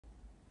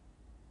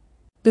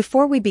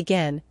Before we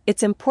begin,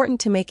 it's important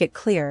to make it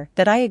clear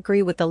that I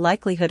agree with the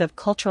likelihood of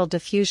cultural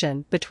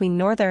diffusion between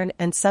Northern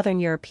and Southern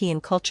European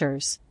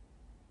cultures.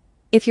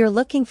 If you're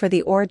looking for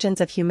the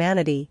origins of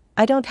humanity,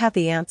 I don't have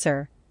the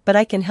answer, but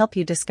I can help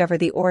you discover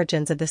the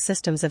origins of the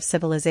systems of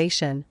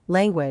civilization,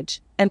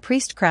 language, and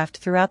priestcraft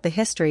throughout the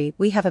history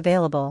we have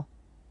available.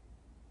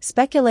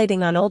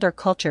 Speculating on older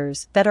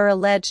cultures that are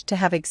alleged to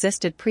have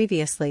existed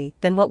previously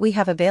than what we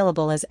have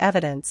available as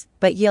evidence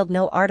but yield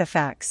no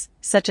artifacts,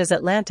 such as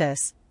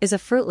Atlantis, is a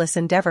fruitless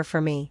endeavor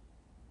for me.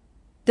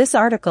 This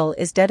article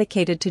is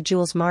dedicated to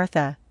Jules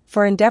Martha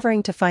for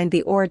endeavoring to find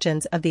the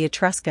origins of the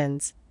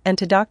Etruscans, and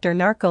to Dr.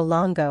 Narco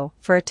Longo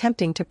for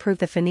attempting to prove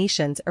the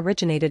Phoenicians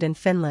originated in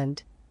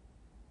Finland.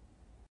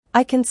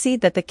 I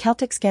concede that the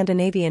Celtic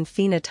Scandinavian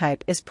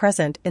phenotype is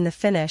present in the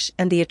Finnish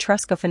and the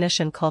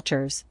Etrusco-Phoenician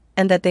cultures,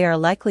 and that they are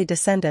likely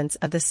descendants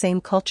of the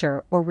same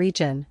culture or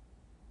region.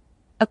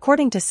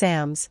 According to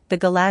Sams, the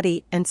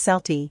Galati and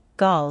Celti,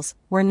 Gauls,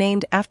 were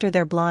named after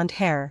their blonde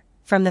hair,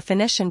 from the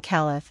Phoenician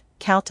Caliph,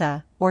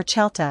 Calta, or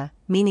Celta,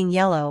 meaning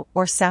yellow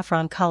or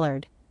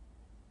saffron-colored.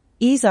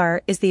 Izar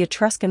is the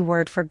Etruscan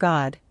word for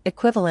God,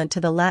 equivalent to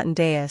the Latin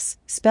deus,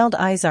 spelled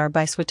Izar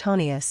by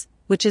Suetonius,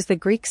 which is the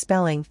Greek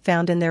spelling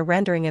found in their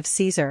rendering of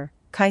Caesar,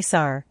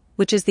 Kaisar,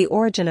 which is the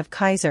origin of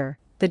Kaiser,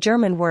 the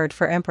German word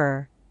for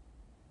emperor.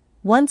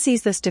 One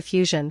sees this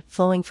diffusion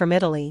flowing from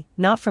Italy,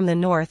 not from the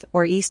north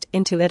or east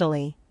into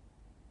Italy.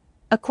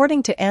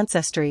 According to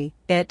Ancestry,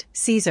 it,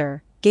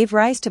 Caesar, gave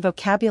rise to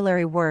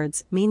vocabulary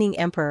words meaning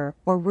emperor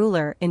or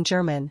ruler in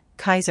German,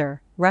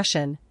 Kaiser,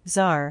 Russian,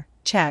 Tsar,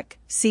 Czech,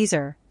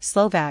 Caesar,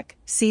 Slovak,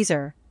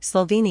 Caesar,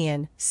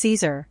 Slovenian,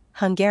 Caesar,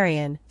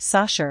 Hungarian,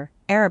 Sasher,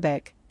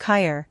 Arabic,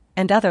 Kair,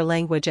 and other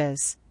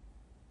languages.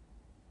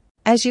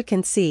 As you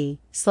can see,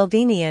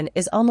 Slovenian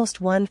is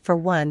almost one for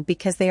one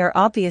because they are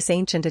obvious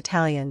ancient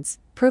Italians,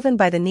 proven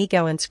by the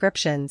Negao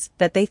inscriptions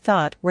that they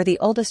thought were the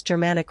oldest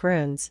Germanic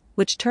runes,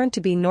 which turned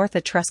to be North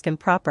Etruscan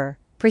proper,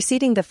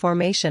 preceding the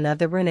formation of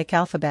the runic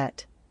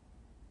alphabet.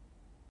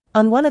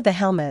 On one of the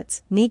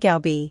helmets,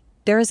 Negao B,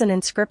 there is an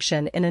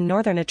inscription in a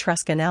Northern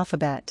Etruscan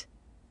alphabet.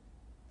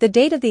 The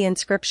date of the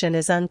inscription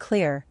is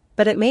unclear,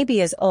 but it may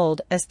be as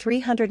old as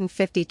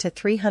 350 to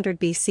 300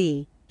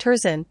 BC,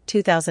 Terzin,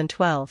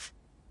 2012.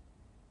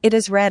 It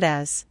is read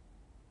as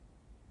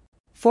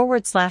 /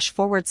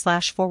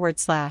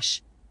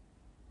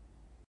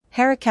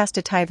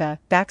 Harakastativa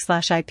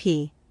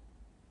 /IP.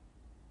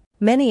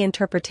 Many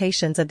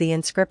interpretations of the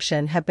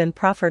inscription have been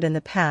proffered in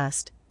the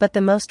past, but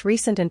the most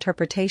recent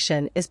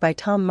interpretation is by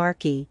Tom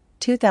Markey,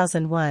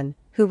 2001,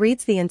 who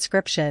reads the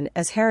inscription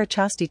as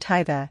Harachasti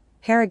Tiva,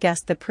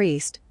 Haragest the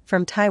priest,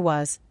 from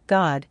Taiwas,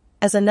 God,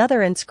 as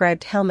another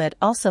inscribed helmet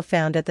also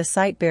found at the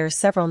site bears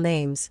several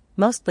names,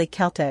 mostly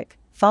Celtic,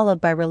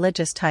 followed by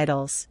religious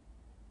titles.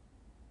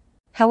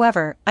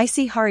 However, I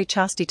see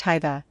Harichasti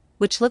Tiva,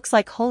 which looks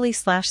like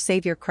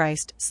Holy/Savior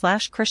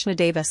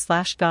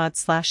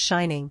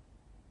Christ/Krishnadeva/God/Shining.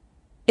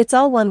 It's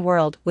all one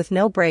world with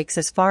no breaks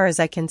as far as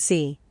I can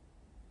see.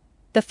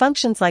 The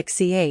functions like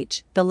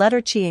ch, the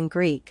letter chi in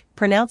Greek,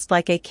 pronounced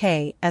like ak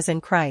as in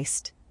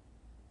Christ.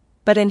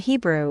 But in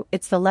Hebrew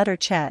it's the letter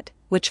chet,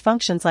 which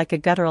functions like a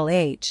guttural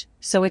h,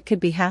 so it could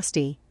be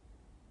hasti.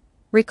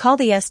 Recall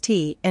the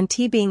st and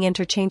t being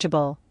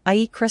interchangeable,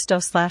 i.e.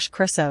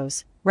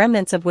 Christos/Chrysos,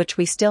 remnants of which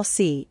we still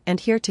see and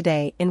hear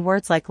today in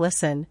words like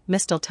listen,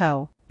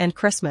 mistletoe, and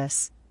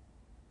Christmas.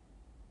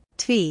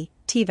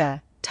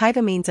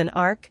 Tiva means an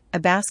ark, a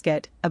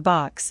basket, a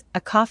box,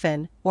 a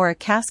coffin, or a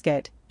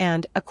casket,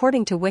 and,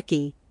 according to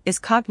Wiki, is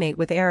cognate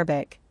with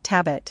Arabic,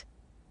 tabit.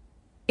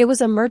 It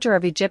was a merger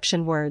of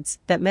Egyptian words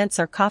that meant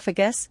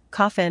sarcophagus,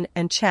 coffin,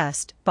 and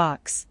chest,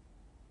 box.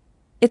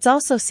 It's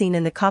also seen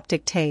in the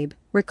Coptic Tabe.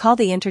 Recall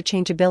the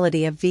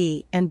interchangeability of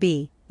V and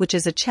B, which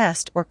is a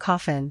chest or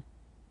coffin.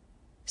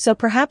 So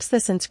perhaps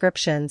this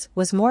inscription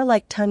was more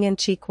like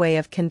tongue-in-cheek way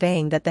of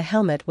conveying that the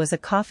helmet was a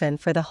coffin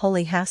for the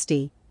holy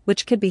Hasti,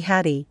 which could be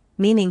Hati,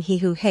 meaning he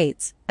who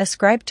hates,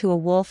 ascribed to a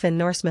wolf in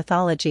Norse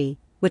mythology,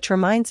 which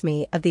reminds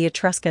me of the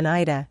Etruscan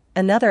Ida,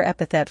 another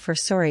epithet for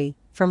Suri,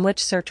 from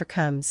which Surtur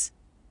comes.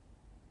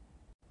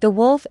 The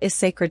wolf is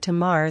sacred to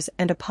Mars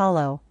and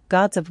Apollo,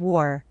 gods of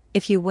war,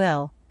 if you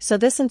will, so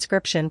this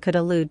inscription could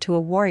allude to a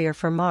warrior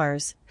for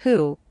Mars,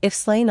 who, if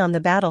slain on the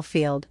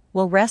battlefield,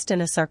 will rest in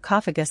a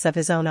sarcophagus of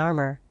his own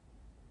armor.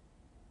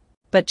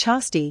 But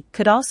chasti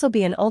could also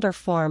be an older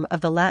form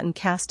of the Latin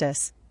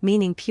castus,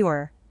 meaning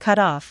pure, cut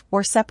off,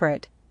 or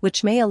separate,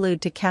 which may allude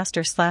to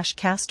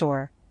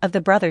Castor/Castor, of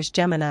the brothers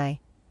Gemini.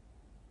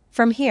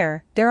 From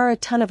here, there are a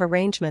ton of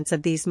arrangements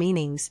of these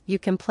meanings you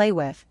can play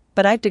with,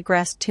 but I've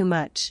digressed too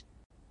much.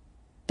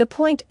 The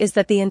point is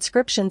that the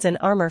inscriptions and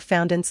armor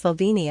found in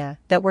Slovenia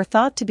that were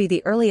thought to be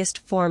the earliest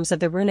forms of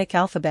the runic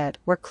alphabet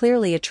were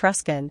clearly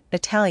Etruscan,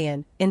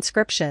 Italian,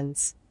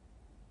 inscriptions.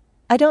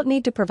 I don't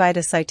need to provide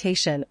a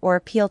citation or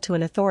appeal to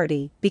an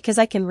authority because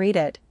I can read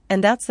it,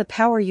 and that's the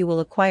power you will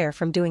acquire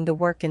from doing the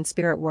work in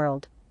spirit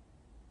world.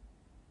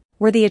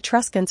 Were the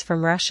Etruscans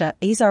from Russia,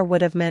 Izar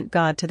would have meant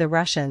God to the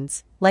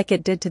Russians, like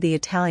it did to the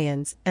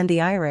Italians and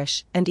the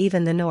Irish and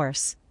even the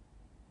Norse.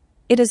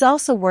 It is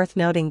also worth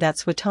noting that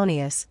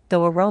Suetonius,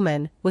 though a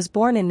Roman, was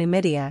born in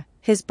Numidia.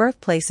 His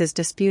birthplace is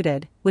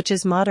disputed, which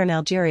is modern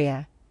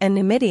Algeria, and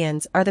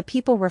Numidians are the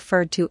people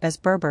referred to as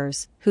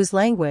Berbers, whose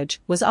language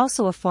was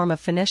also a form of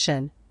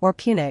Phoenician, or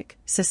Punic,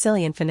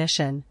 Sicilian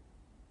Phoenician.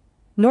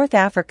 North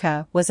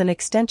Africa was an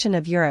extension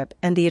of Europe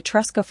and the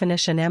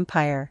Etrusco-Phoenician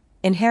Empire,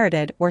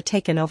 inherited or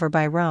taken over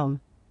by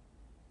Rome.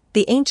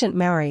 The ancient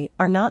Maori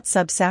are not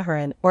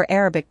sub-Saharan or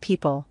Arabic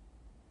people.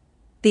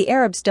 The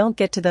Arabs don't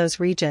get to those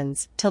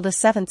regions till the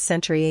 7th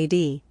century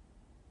AD.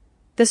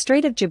 The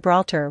Strait of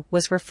Gibraltar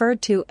was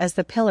referred to as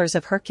the Pillars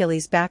of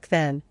Hercules back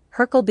then,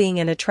 Hercule being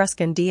an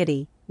Etruscan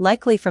deity,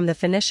 likely from the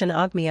Phoenician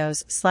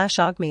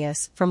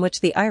Ogmios/Ogmius from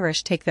which the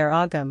Irish take their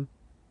Ogham.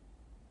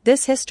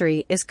 This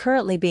history is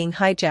currently being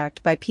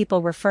hijacked by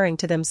people referring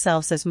to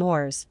themselves as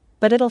Moors,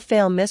 but it'll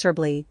fail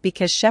miserably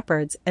because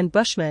shepherds and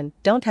bushmen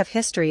don't have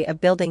history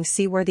of building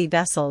seaworthy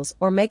vessels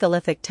or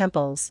megalithic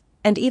temples,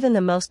 and even the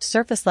most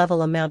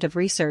surface-level amount of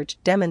research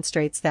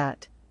demonstrates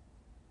that.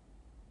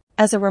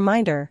 As a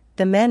reminder,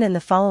 the men in the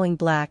following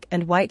black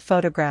and white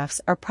photographs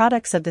are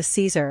products of the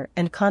Caesar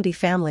and Conti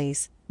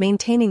families,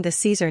 maintaining the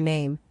Caesar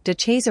name, de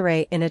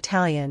Cesare in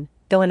Italian,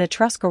 though an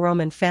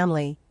Etrusco-Roman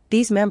family.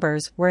 These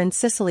members were in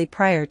Sicily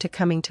prior to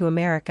coming to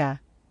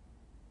America.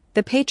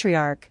 The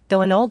patriarch,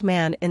 though an old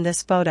man in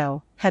this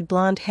photo, had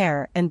blonde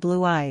hair and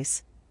blue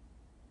eyes.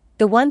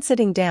 The one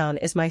sitting down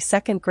is my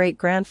second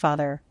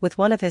great-grandfather, with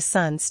one of his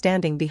sons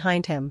standing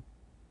behind him.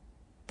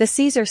 The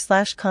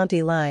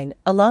Caesar/Conti line,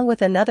 along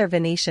with another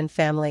Venetian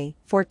family,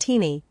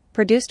 Fortini,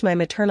 produced my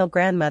maternal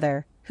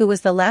grandmother, who was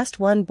the last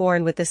one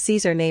born with the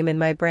Caesar name in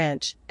my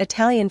branch.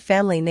 Italian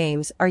family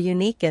names are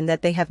unique in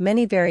that they have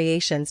many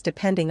variations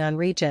depending on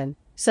region.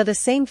 So the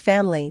same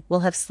family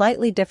will have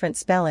slightly different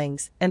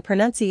spellings and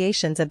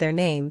pronunciations of their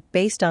name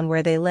based on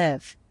where they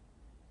live.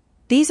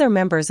 These are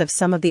members of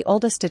some of the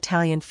oldest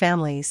Italian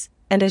families,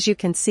 and as you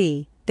can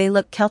see, they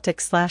look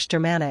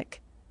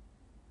Celtic/Germanic.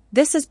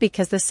 This is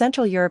because the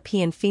Central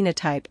European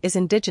phenotype is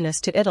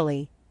indigenous to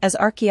Italy, as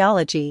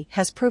archaeology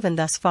has proven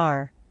thus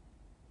far.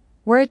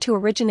 Were it to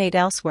originate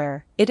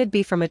elsewhere, it'd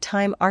be from a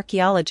time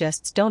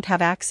archaeologists don't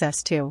have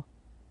access to.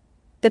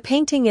 The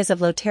painting is of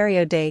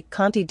Lotario de'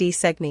 Conti di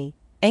Segni,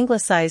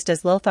 anglicized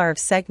as Lothar of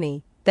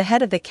Segni, the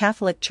head of the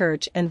Catholic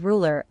Church and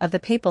ruler of the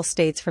Papal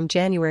States from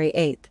January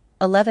 8,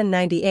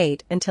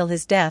 1198 until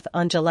his death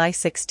on July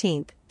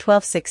 16,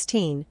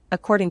 1216,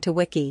 according to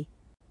Wiki.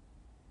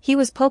 He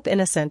was Pope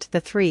Innocent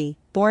III,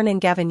 born in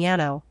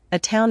Gavignano, a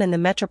town in the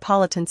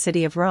metropolitan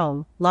city of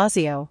Rome,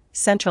 Lazio,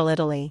 central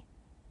Italy.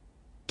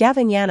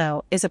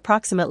 Gavignano is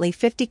approximately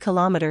 50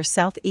 kilometers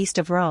southeast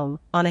of Rome,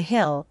 on a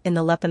hill in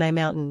the Lepini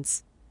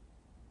Mountains.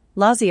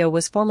 Lazio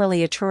was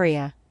formerly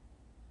Etruria.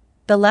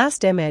 The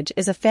last image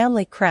is a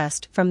family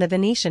crest from the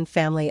Venetian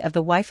family of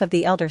the wife of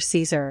the elder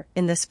Caesar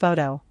in this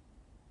photo.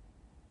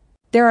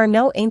 There are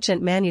no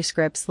ancient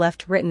manuscripts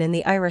left written in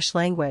the Irish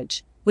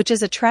language, which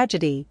is a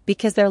tragedy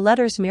because their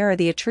letters mirror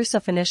the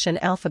Etrusco-Phoenician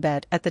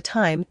alphabet at the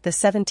time the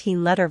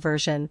 17-letter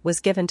version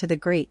was given to the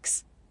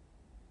Greeks.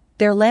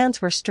 Their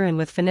lands were strewn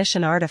with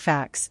Phoenician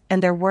artifacts,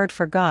 and their word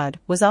for God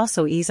was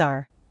also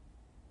Izar.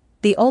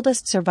 The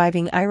oldest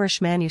surviving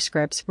Irish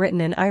manuscripts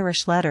written in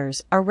Irish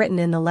letters are written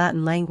in the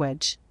Latin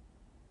language.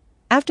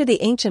 After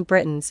the ancient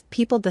Britons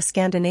peopled the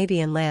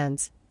Scandinavian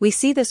lands, we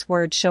see this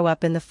word show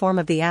up in the form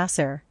of the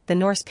Aesir, the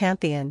Norse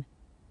pantheon.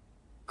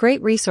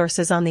 Great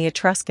resources on the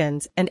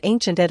Etruscans and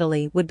ancient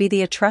Italy would be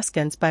the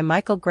Etruscans by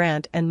Michael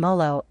Grant and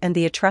Mullo and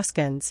the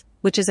Etruscans,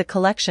 which is a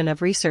collection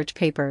of research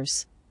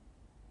papers.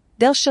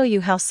 They'll show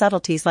you how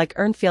subtleties like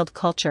Urnfield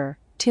culture,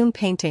 tomb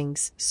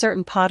paintings,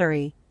 certain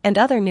pottery, and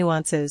other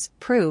nuances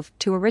prove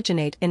to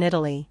originate in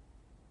Italy.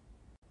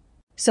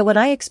 So when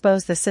I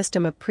expose the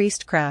system of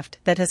priestcraft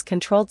that has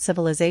controlled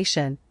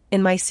civilization,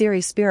 in my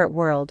series Spirit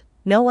World,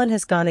 no one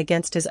has gone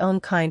against his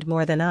own kind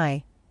more than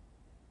I.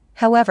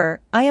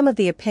 However, I am of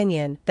the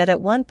opinion that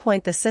at one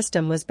point the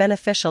system was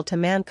beneficial to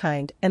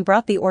mankind and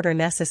brought the order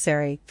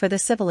necessary for the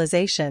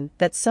civilization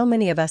that so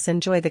many of us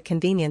enjoy the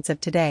convenience of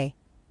today.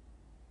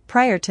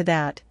 Prior to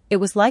that, it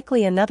was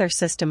likely another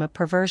system of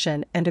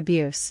perversion and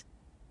abuse.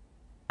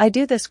 I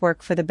do this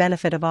work for the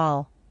benefit of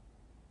all.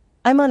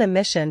 I'm on a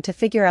mission to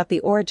figure out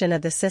the origin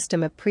of the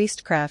system of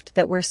priestcraft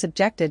that we're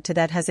subjected to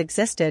that has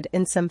existed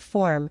in some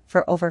form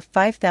for over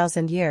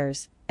 5,000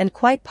 years, and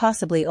quite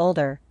possibly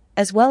older,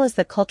 as well as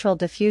the cultural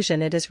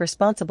diffusion it is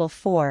responsible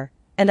for,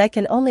 and I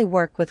can only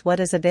work with what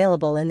is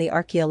available in the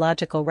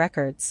archaeological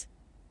records.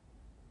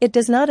 It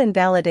does not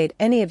invalidate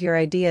any of your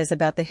ideas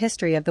about the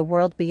history of the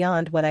world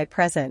beyond what I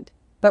present,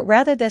 but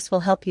rather this will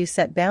help you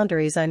set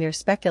boundaries on your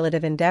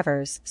speculative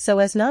endeavors so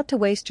as not to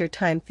waste your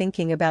time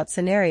thinking about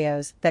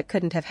scenarios that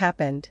couldn't have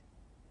happened.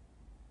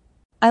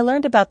 I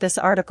learned about this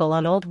article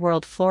on Old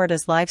World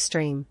Florida's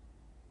livestream.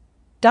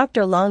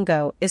 Dr.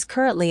 Longo is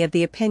currently of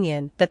the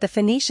opinion that the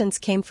Phoenicians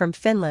came from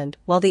Finland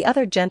while the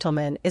other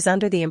gentleman is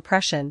under the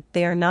impression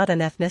they are not an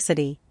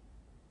ethnicity.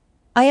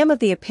 I am of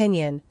the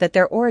opinion that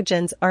their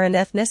origins are an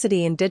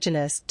ethnicity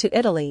indigenous to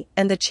Italy,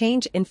 and the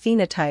change in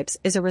phenotypes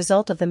is a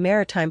result of the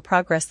maritime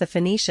progress the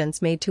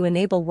Phoenicians made to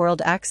enable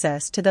world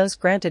access to those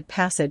granted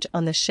passage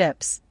on the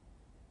ships.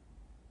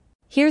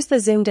 Here's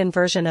the zoomed-in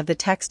version of the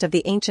text of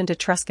the ancient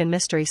Etruscan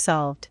mystery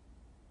solved.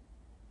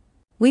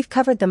 We've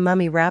covered the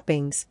mummy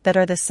wrappings that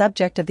are the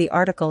subject of the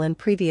article in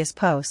previous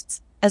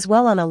posts, as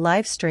well on a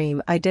live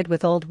stream I did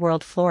with Old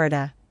World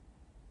Florida.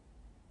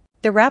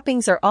 The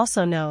wrappings are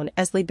also known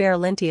as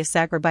Liberolintius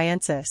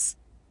zagrebiensis.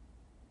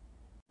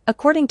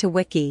 According to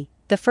Wiki,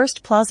 the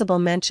first plausible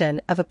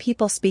mention of a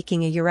people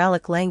speaking a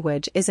Uralic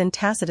language is in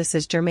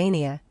Tacitus's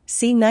Germania,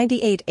 c.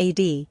 98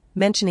 AD,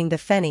 mentioning the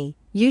Feni,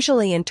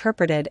 usually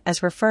interpreted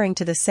as referring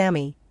to the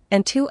Sami,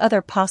 and two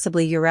other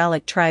possibly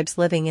Uralic tribes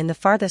living in the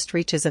farthest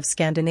reaches of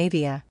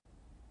Scandinavia.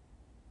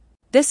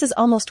 This is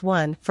almost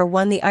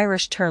one-for-one the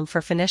Irish term for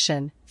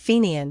Phoenician,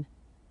 Fenian.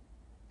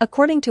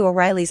 According to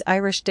O'Reilly's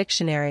Irish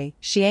Dictionary,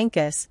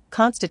 Sheancus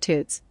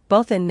constitutes,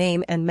 both in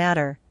name and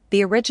matter,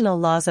 the original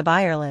laws of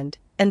Ireland,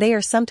 and they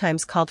are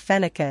sometimes called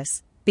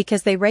Phoenicus,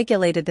 because they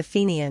regulated the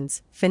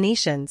Fenians,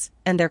 Phoenicians,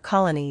 and their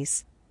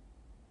colonies.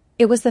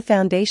 It was the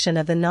foundation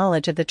of the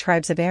knowledge of the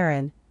tribes of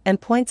Erin,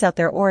 and points out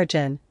their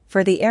origin,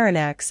 for the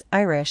Erenachs,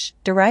 Irish,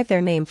 derive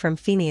their name from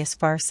Phineas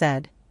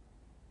Farsaid.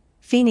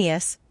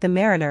 Phineas, the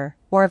mariner,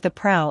 or of the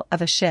prow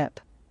of a ship.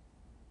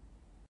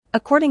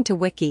 According to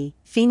Wiki,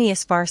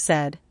 Phineas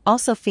Farsaid,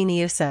 also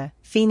Phineusa,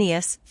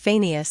 Phineas,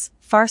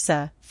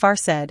 Farsa,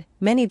 Farsaid,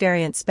 many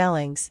variant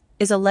spellings,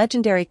 is a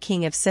legendary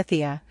king of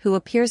Scythia who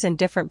appears in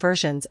different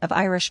versions of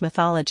Irish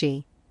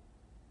mythology.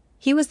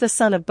 He was the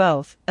son of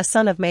both, a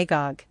son of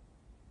Magog.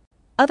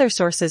 Other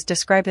sources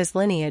describe his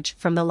lineage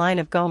from the line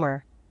of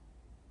Gomer.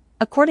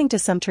 According to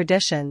some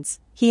traditions,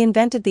 he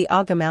invented the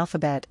Ogham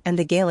alphabet and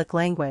the Gaelic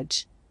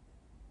language.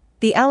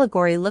 The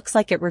allegory looks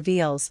like it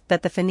reveals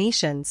that the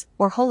Phoenicians,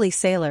 or holy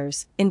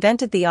sailors,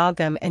 invented the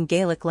Ogham and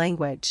Gaelic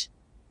language.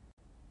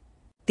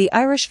 The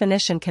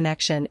Irish-Phoenician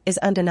connection is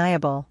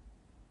undeniable.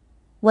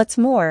 What's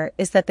more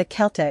is that the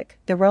Celtic,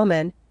 the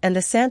Roman, and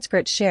the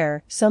Sanskrit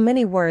share so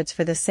many words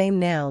for the same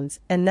nouns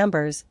and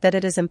numbers that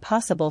it is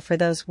impossible for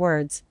those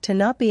words to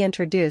not be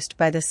introduced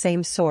by the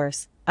same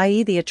source,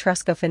 i.e. the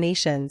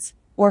Etrusco-Phoenicians,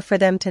 or for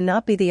them to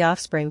not be the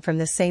offspring from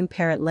the same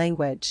parent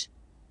language.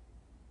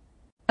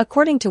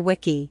 According to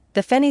Wiki,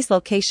 the Feni's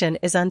location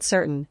is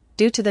uncertain,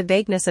 due to the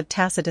vagueness of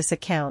Tacitus'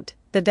 account.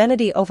 The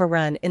Veneti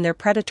overrun in their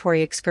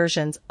predatory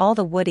excursions all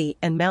the woody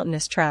and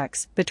mountainous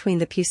tracts between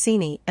the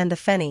Pucini and the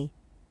Feni.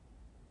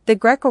 The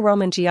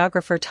Greco-Roman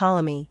geographer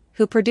Ptolemy,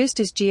 who produced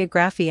his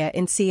Geographia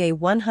in ca.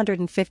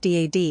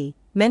 150 AD,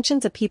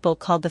 mentions a people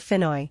called the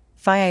Finoi,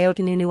 Phi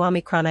iota nu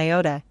omicron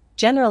iota,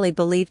 generally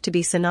believed to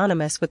be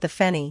synonymous with the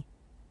Feni.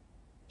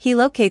 He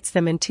locates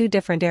them in two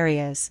different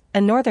areas, a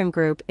northern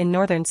group in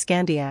northern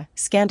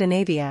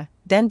Scandinavia,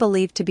 then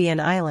believed to be an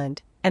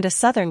island, and a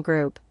southern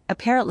group,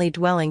 apparently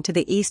dwelling to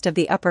the east of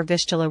the upper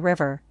Vistula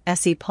River,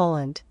 SE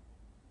Poland.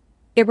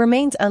 It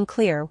remains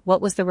unclear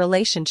what was the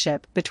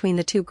relationship between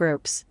the two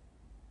groups.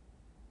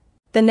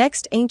 The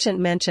next ancient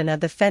mention of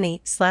the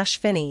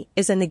Feni/Finni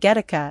is in the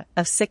Getica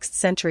of 6th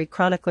century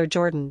chronicler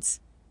Jordanes.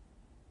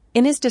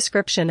 In his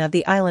description of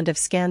the island of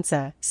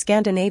Skansa,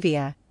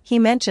 Scandinavia, he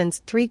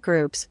mentions three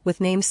groups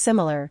with names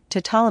similar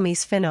to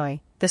Ptolemy's Finoi,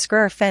 the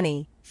Skrur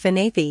Feni,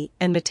 Finathi,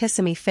 and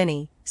Metissimi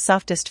Finni,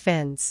 softest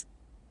Finns.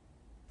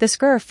 The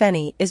Skrur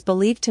Feni is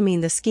believed to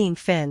mean the skiing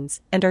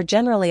Finns and are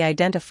generally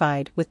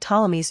identified with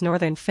Ptolemy's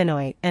northern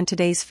Finoi and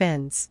today's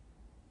Finns.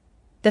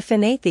 The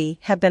Finathi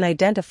have been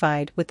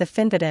identified with the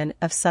Finnveden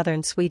of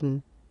southern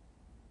Sweden.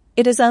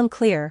 It is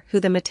unclear who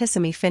the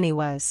Metissimi Finni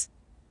was.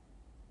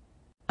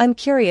 I'm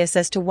curious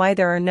as to why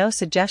there are no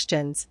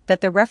suggestions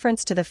that the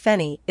reference to the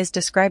Feni is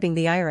describing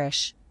the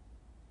Irish.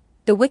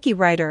 The wiki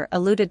writer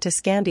alluded to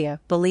Scandia,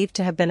 believed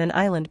to have been an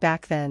island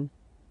back then.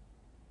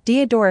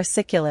 Diodorus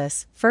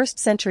Siculus, 1st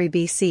century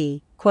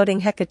BC,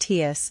 quoting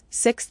Hecataeus,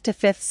 6th to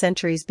 5th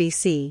centuries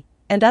BC,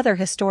 and other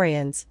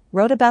historians,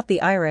 wrote about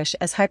the Irish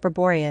as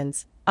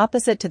Hyperboreans.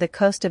 Opposite to the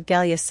coast of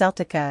Gallia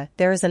Celtica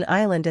there is an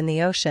island in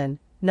the ocean,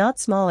 not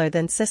smaller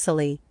than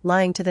Sicily,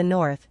 lying to the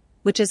north,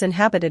 which is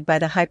inhabited by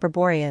the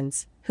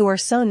Hyperboreans, who are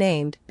so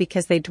named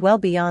because they dwell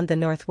beyond the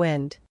north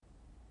wind.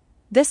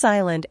 This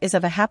island is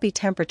of a happy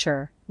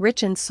temperature,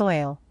 rich in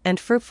soil, and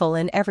fruitful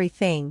in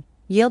everything,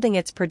 yielding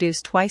its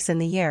produce twice in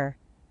the year.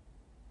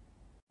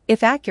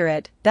 If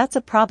accurate, that's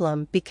a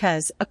problem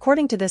because,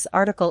 according to this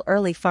article,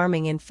 early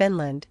farming in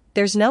Finland,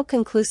 there's no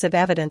conclusive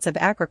evidence of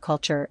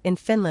agriculture in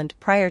Finland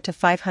prior to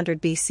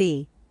 500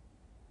 BC.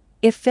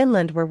 If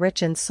Finland were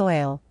rich in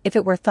soil, if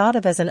it were thought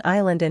of as an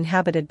island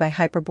inhabited by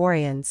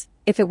Hyperboreans,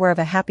 if it were of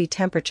a happy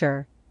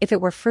temperature, if it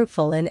were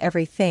fruitful in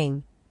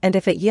everything, and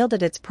if it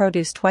yielded its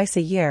produce twice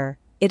a year,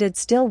 it'd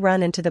still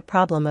run into the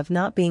problem of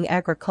not being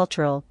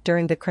agricultural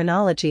during the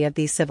chronology of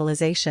these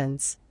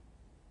civilizations.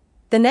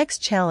 The next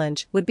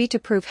challenge would be to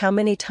prove how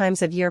many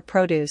times of year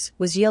produce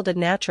was yielded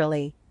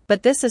naturally,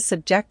 but this is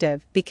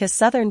subjective because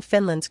southern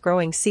Finland's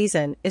growing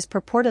season is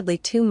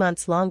purportedly 2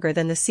 months longer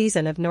than the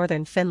season of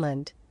northern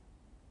Finland.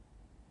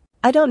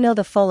 I don't know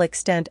the full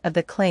extent of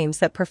the claims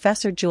that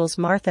Professor Jules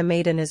Martha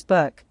made in his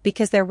book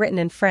because they're written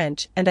in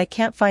French and I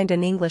can't find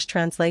an English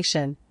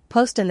translation.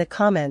 Post in the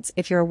comments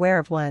if you're aware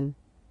of one.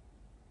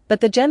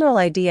 But the general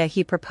idea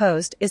he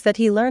proposed is that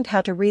he learned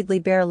how to read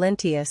Liber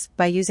Lentius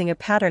by using a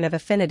pattern of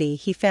affinity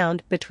he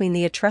found between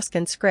the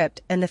Etruscan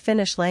script and the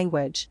Finnish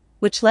language,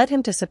 which led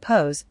him to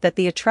suppose that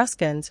the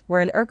Etruscans were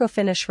an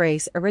Urgo-Finnish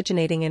race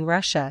originating in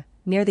Russia,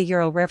 near the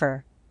Ural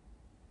River.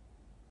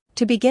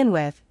 To begin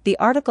with, the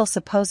article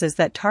supposes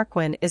that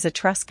Tarquin is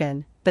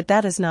Etruscan, but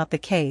that is not the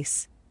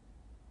case.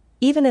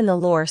 Even in the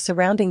lore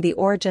surrounding the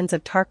origins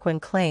of Tarquin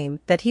claim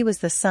that he was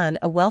the son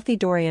of a wealthy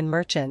Dorian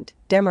merchant,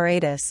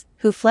 Demaratus,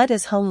 who fled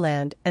his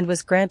homeland and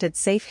was granted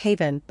safe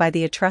haven by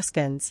the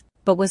Etruscans,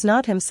 but was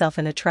not himself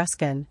an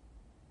Etruscan.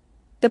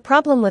 The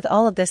problem with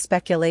all of this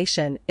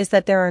speculation is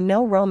that there are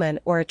no Roman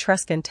or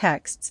Etruscan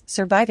texts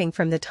surviving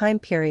from the time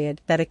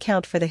period that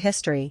account for the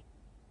history.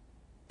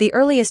 The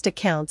earliest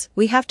accounts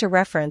we have to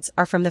reference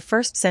are from the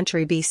 1st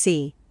century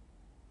BC.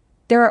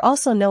 There are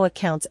also no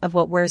accounts of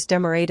what wares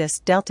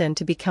Demaratus dealt in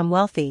to become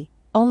wealthy,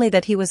 only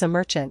that he was a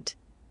merchant.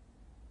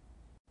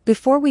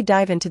 Before we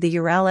dive into the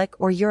Uralic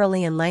or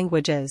Uralian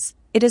languages,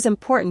 it is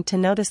important to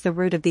notice the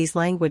root of these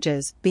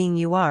languages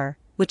being ur,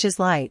 which is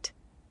light.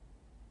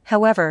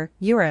 However,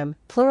 urim,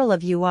 plural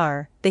of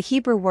ur, the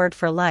Hebrew word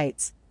for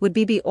lights, would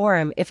be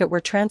orim if it were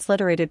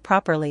transliterated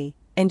properly,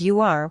 and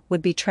ur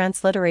would be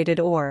transliterated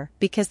or,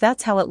 because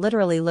that's how it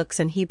literally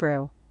looks in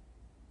Hebrew.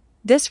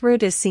 This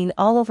root is seen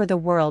all over the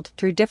world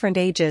through different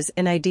ages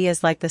in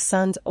ideas like the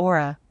sun's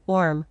aura,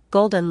 orm,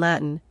 gold in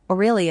Latin,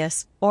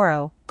 Aurelius,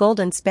 oro, gold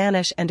in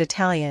Spanish and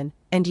Italian,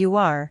 and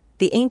ur,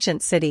 the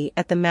ancient city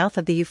at the mouth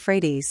of the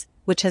Euphrates,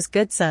 which has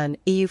good sun,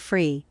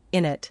 free,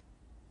 in it.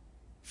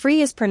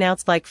 Free is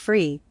pronounced like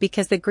free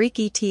because the Greek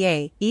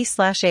eta,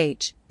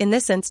 e/h, in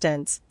this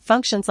instance,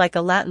 functions like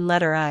a Latin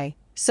letter I,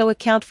 so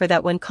account for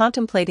that when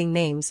contemplating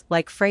names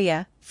like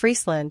Freya,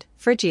 Friesland,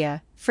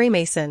 Phrygia,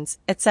 Freemasons,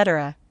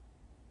 etc.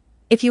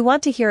 If you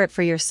want to hear it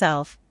for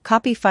yourself,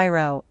 copy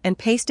Phiro and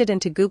paste it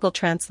into Google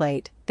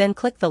Translate, then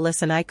click the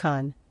listen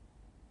icon.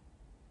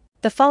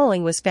 The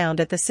following was found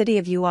at the city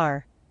of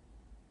Ur.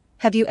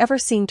 Have you ever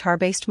seen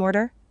tar-based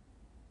mortar?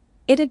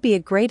 It'd be a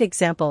great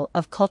example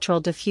of cultural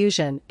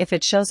diffusion if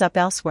it shows up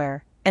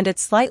elsewhere, and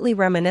it's slightly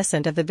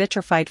reminiscent of the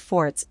vitrified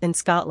forts in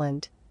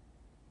Scotland.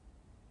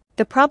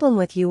 The problem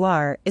with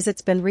ur is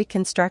it's been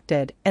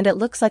reconstructed and it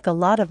looks like a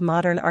lot of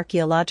modern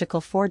archaeological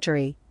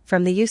forgery,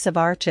 from the use of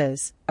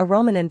arches, a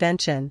Roman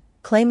invention,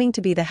 claiming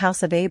to be the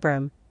House of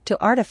Abram, to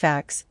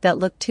artifacts that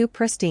look too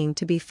pristine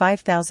to be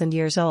 5,000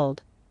 years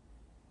old.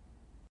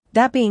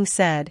 That being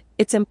said,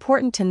 it's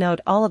important to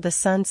note all of the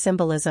sun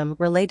symbolism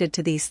related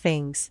to these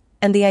things,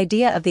 and the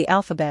idea of the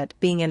alphabet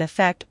being an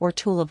effect or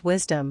tool of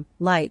wisdom,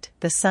 light,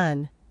 the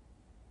sun.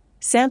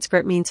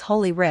 Sanskrit means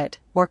holy writ,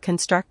 or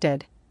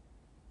constructed.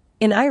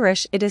 In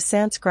Irish it is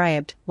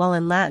sanscribed, while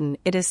in Latin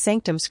it is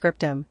sanctum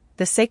scriptum,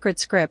 the sacred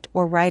script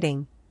or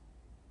writing.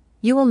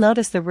 You will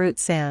notice the root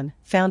san,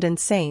 found in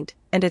saint,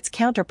 and its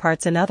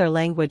counterparts in other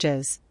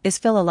languages, is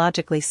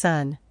philologically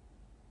sun.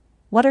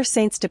 What are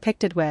saints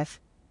depicted with?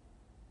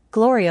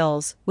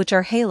 Glorioles, which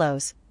are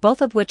halos,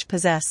 both of which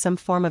possess some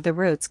form of the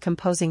roots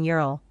composing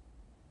Ural.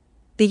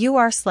 The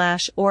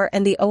ur/or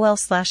and the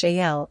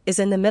ol/al is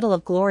in the middle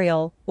of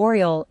gloriole,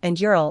 aureole and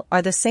Ural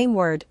are the same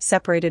word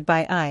separated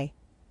by I.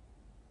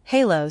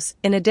 Halos,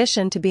 in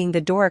addition to being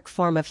the Doric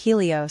form of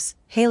helios,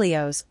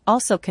 helios,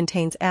 also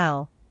contains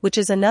al, which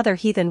is another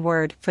heathen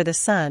word for the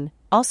sun,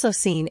 also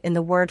seen in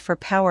the word for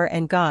power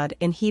and God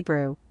in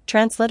Hebrew,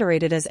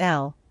 transliterated as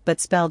el,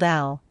 but spelled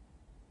al.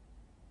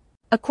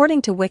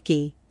 According to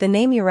Wiki, the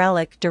name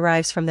Uralic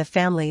derives from the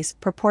family's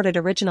purported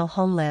original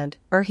homeland,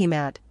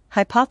 Urhimat,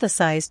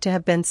 hypothesized to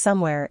have been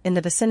somewhere in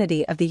the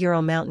vicinity of the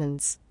Ural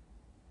Mountains.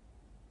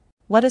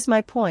 What is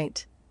my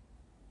point?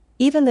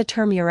 Even the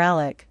term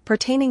Uralic,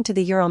 pertaining to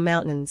the Ural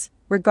Mountains,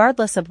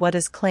 regardless of what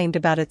is claimed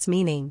about its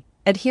meaning,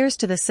 adheres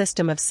to the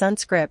system of sun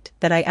script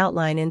that I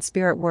outline in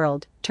Spirit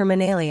World,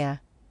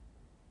 Terminalia.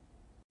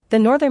 The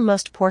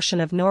northernmost portion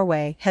of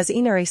Norway has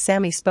Inari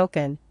Sami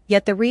spoken,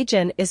 yet the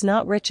region is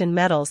not rich in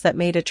metals that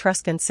made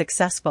Etruscans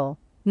successful,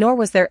 nor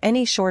was there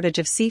any shortage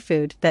of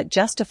seafood that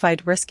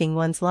justified risking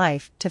one's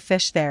life to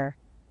fish there.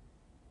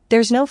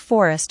 There's no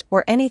forest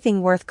or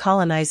anything worth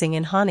colonizing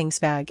in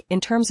Honningsvåg in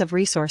terms of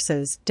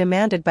resources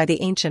demanded by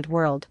the ancient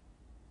world.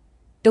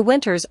 The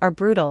winters are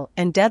brutal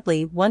and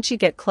deadly once you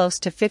get close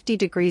to 50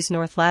 degrees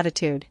north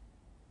latitude.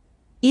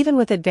 Even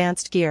with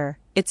advanced gear,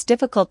 it's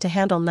difficult to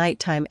handle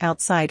nighttime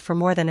outside for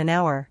more than an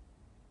hour.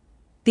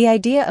 The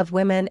idea of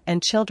women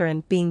and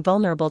children being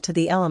vulnerable to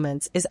the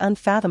elements is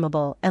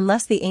unfathomable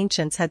unless the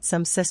ancients had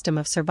some system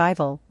of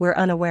survival we're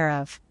unaware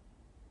of.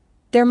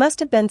 There must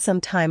have been some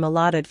time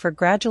allotted for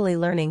gradually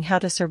learning how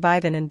to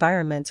survive in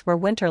environments where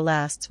winter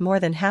lasts more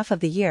than half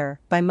of the year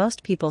by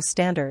most people's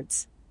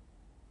standards.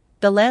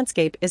 The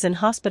landscape is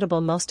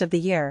inhospitable most of the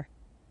year.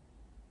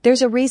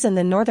 There's a reason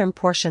the northern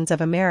portions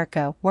of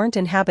America weren't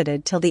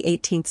inhabited till the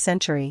 18th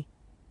century.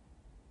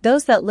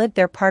 Those that lived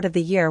there part of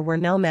the year were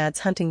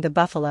nomads hunting the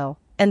buffalo,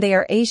 and they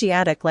are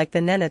Asiatic like the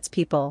Nenets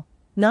people,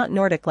 not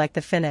Nordic like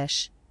the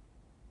Finnish.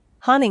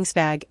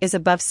 Honningsvåg is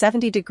above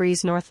 70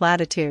 degrees north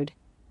latitude.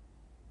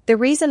 The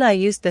reason I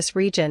used this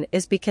region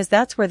is because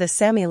that's where the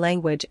Sami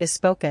language is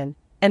spoken,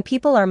 and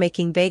people are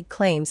making vague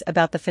claims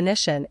about the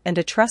Phoenician and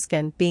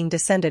Etruscan being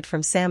descended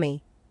from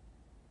Sami.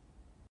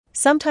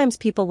 Sometimes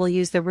people will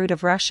use the root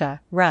of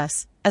Russia,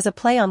 Rus, as a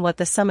play on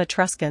what some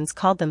Etruscans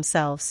called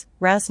themselves,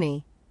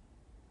 Rasni.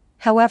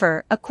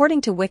 However,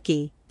 according to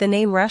Wiki, the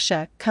name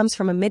Russia comes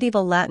from a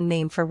medieval Latin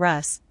name for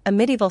Rus, a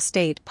medieval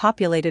state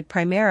populated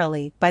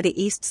primarily by the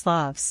East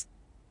Slavs.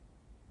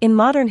 In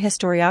modern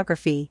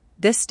historiography,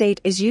 this state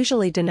is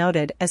usually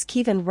denoted as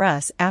Kievan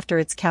Rus after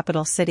its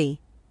capital city.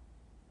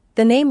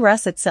 The name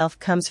Rus itself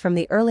comes from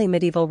the early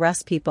medieval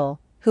Rus people,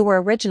 who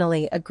were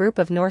originally a group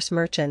of Norse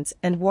merchants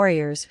and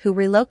warriors who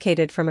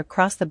relocated from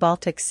across the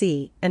Baltic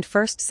Sea and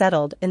first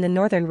settled in the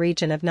northern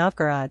region of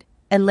Novgorod,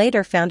 and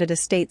later founded a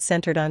state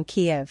centered on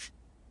Kiev.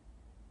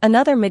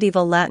 Another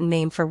medieval Latin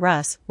name for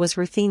Rus was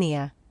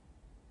Ruthenia.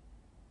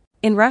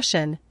 In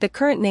Russian, the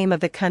current name of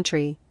the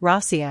country,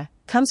 Rossiya,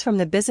 comes from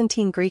the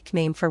Byzantine Greek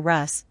name for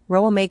Rus,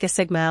 Rho Omega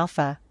Sigma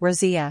Alpha,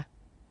 Rosia.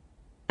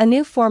 A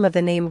new form of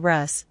the name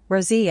Rus,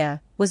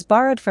 Rosia, was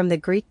borrowed from the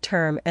Greek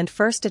term and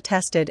first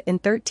attested in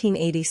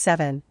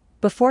 1387,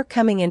 before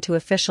coming into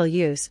official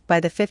use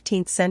by the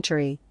 15th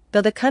century,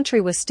 though the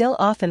country was still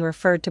often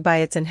referred to by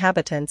its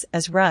inhabitants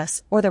as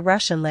Rus or the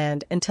Russian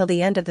land until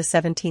the end of the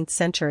 17th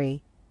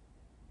century.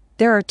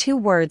 There are two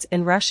words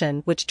in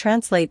Russian which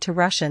translate to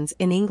Russians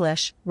in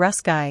English,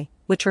 Russky,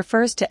 which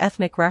refers to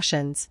ethnic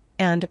Russians,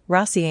 and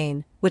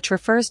Rossian, which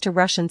refers to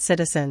Russian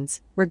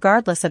citizens,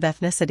 regardless of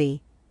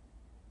ethnicity.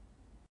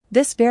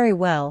 This very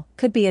well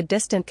could be a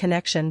distant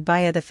connection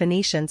via the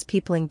Phoenicians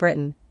peopling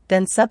Britain,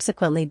 then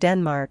subsequently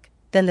Denmark,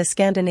 then the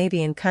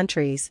Scandinavian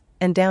countries,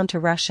 and down to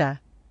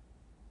Russia.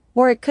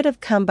 Or it could have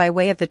come by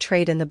way of the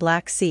trade in the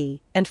Black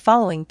Sea, and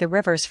following the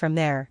rivers from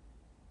there.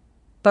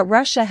 But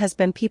Russia has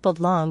been peopled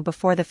long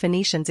before the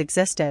Phoenicians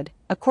existed,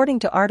 according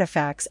to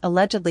artifacts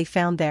allegedly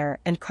found there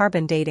and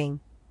carbon dating.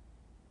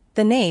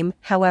 The name,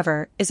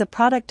 however, is a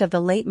product of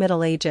the late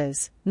Middle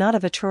Ages, not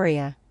of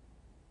Etruria.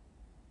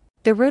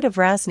 The root of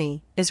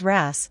Rasni is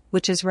Ras,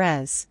 which is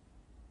res.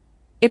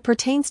 It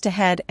pertains to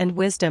head and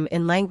wisdom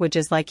in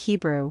languages like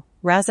Hebrew,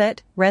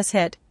 Razet,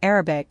 Reshit,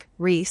 Arabic,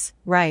 Res,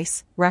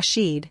 Rice,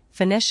 Rashid,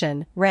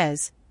 Phoenician,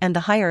 Res, and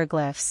the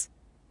hieroglyphs.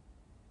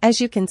 As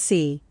you can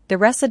see, the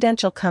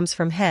residential comes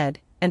from head,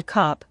 and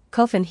kop,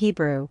 kof in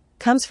Hebrew,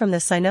 comes from the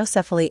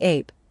cynocephaly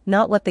ape,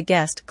 not what the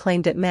guest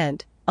claimed it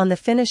meant, on the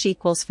Finnish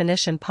equals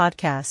Phoenician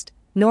podcast,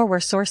 nor were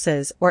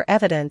sources or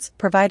evidence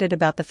provided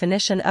about the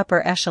Phoenician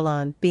upper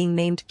echelon being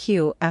named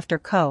Q after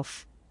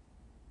Kof.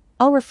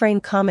 I'll refrain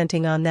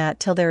commenting on that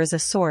till there is a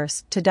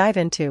source to dive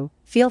into.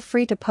 Feel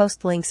free to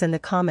post links in the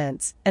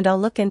comments and I'll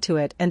look into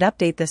it and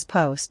update this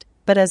post,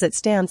 but as it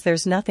stands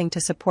there's nothing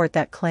to support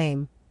that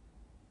claim.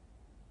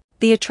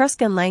 The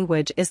Etruscan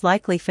language is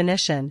likely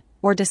Phoenician,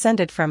 or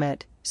descended from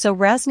it, so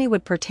Rasni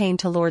would pertain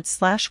to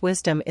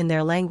lords/wisdom in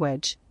their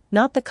language,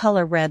 not the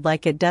color red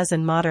like it does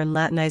in modern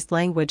Latinized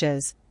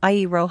languages,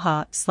 i.e.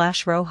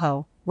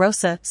 Roja/Rojo,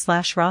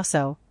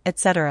 Rosa/Rosso,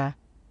 etc.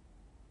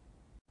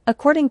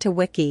 According to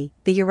Wiki,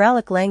 the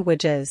Uralic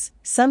languages,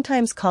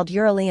 sometimes called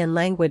Uralian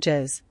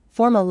languages,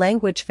 form a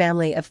language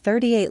family of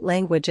 38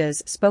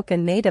 languages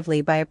spoken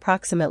natively by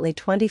approximately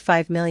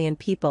 25 million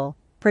people,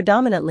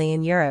 predominantly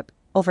in Europe,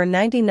 over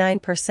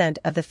 99%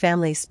 of the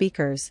family's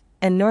speakers,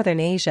 and Northern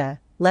Asia,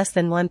 less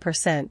than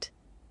 1%.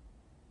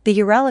 The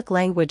Uralic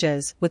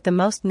languages with the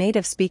most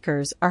native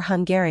speakers are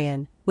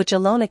Hungarian, which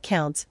alone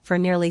accounts for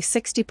nearly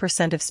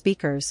 60% of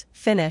speakers,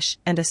 Finnish,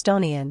 and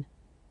Estonian.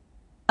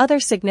 Other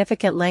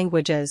significant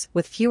languages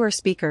with fewer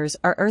speakers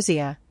are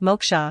Erzya,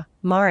 Moksha,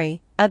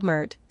 Mari,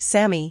 Udmurt,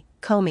 Sami,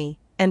 Komi,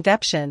 and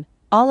Vepshan,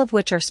 all of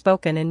which are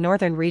spoken in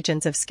northern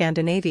regions of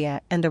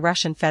Scandinavia and the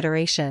Russian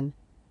Federation.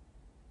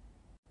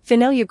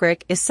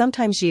 Finno-Ugric is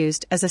sometimes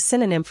used as a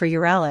synonym for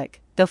Uralic,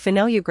 though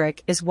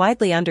Finno-Ugric is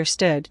widely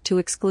understood to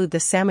exclude the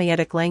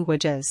Samoyedic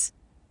languages.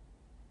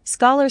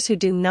 Scholars who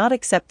do not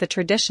accept the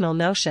traditional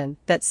notion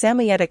that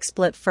Samoyedic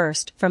split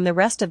first from the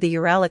rest of the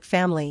Uralic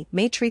family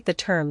may treat the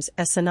terms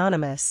as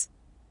synonymous.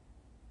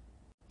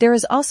 There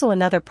is also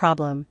another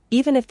problem,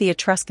 even if the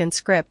Etruscan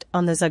script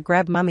on the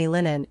Zagreb mummy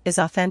linen is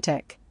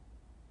authentic.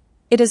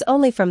 It is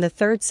only from the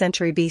 3rd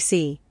century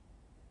BC.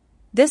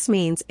 This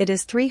means it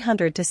is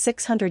 300 to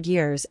 600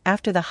 years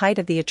after the height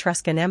of the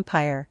Etruscan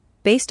Empire,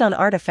 based on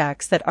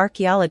artifacts that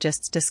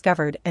archaeologists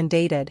discovered and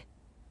dated.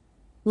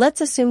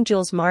 Let's assume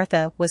Jules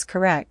Martha was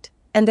correct,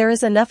 and there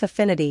is enough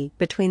affinity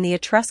between the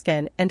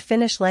Etruscan and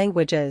Finnish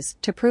languages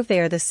to prove they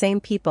are the same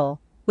people,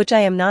 which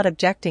I am not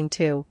objecting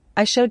to.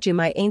 I showed you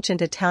my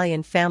ancient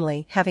Italian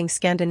family having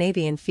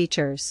Scandinavian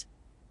features.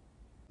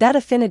 That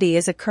affinity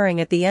is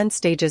occurring at the end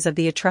stages of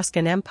the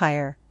Etruscan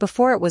Empire,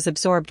 before it was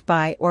absorbed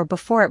by or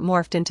before it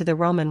morphed into the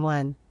Roman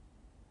one.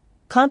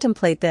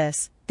 Contemplate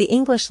this: the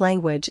English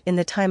language in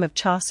the time of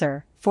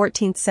Chaucer,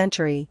 14th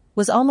century,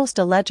 was almost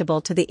illegible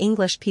to the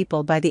English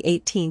people by the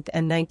 18th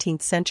and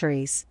 19th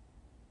centuries.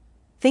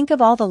 Think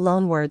of all the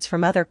loanwords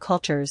from other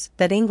cultures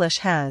that English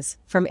has,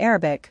 from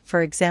Arabic,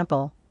 for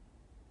example.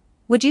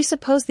 Would you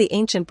suppose the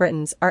ancient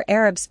Britons are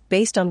Arabs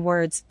based on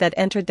words that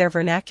entered their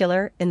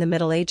vernacular in the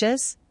Middle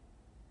Ages?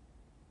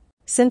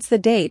 Since the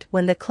date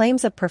when the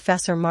claims of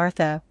Professor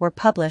Martha were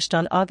published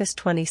on August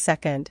 22,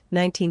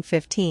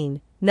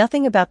 1915,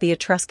 nothing about the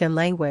Etruscan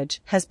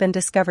language has been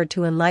discovered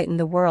to enlighten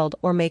the world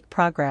or make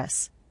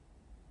progress.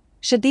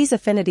 Should these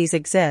affinities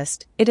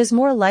exist, it is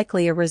more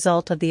likely a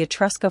result of the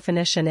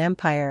Etrusco-Phoenician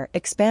Empire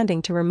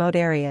expanding to remote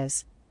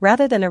areas,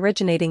 rather than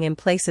originating in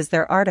places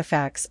their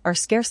artifacts are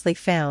scarcely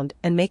found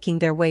and making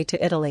their way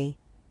to Italy.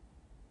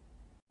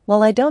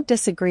 While I don't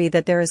disagree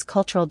that there is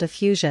cultural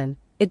diffusion,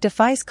 it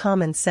defies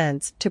common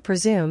sense to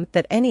presume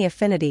that any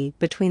affinity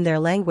between their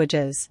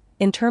languages,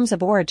 in terms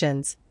of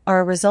origins, are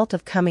a result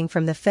of coming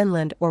from the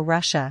Finland or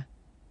Russia.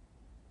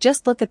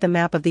 Just look at the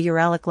map of the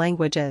Uralic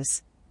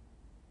languages.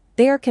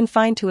 They are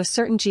confined to a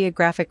certain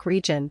geographic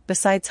region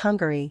besides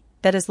Hungary,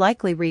 that is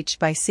likely reached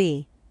by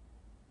sea.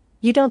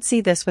 You don't see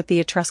this with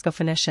the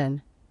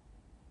Etrusco-Phoenician.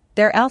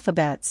 Their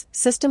alphabets,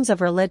 systems of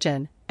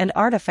religion, and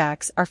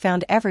artifacts are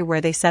found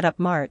everywhere they set up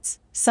marts,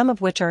 some of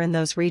which are in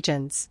those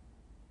regions.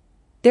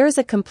 There is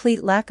a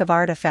complete lack of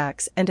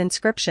artifacts and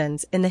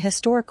inscriptions in the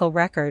historical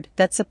record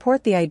that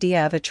support the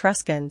idea of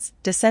Etruscans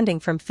descending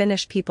from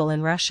Finnish people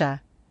in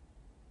Russia.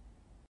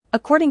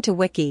 According to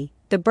Wiki,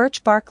 the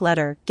birch bark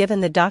letter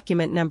given the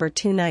document number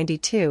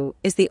 292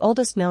 is the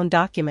oldest known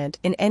document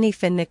in any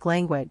Finnic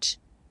language.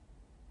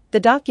 The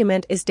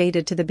document is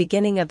dated to the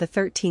beginning of the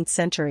 13th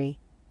century.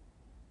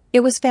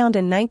 It was found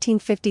in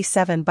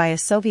 1957 by a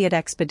Soviet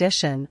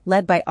expedition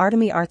led by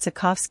Artemy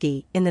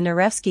Artsakovsky in the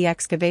Nerevsky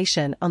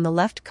excavation on the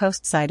left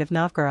coast side of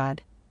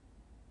Novgorod.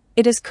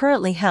 It is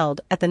currently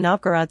held at the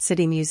Novgorod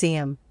City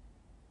Museum.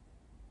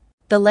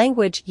 The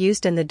language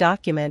used in the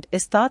document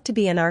is thought to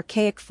be an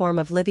archaic form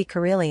of Livy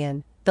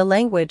Karelian, the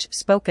language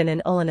spoken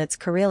in Olonets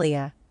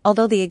Karelia,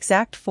 although the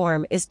exact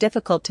form is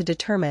difficult to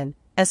determine,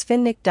 as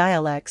Finnic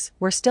dialects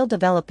were still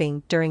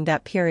developing during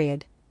that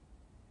period.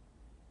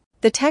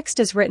 The text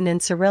is written in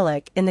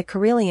Cyrillic in the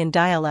Karelian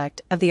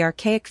dialect of the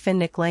archaic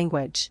Finnic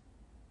language.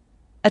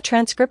 A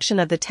transcription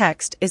of the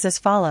text is as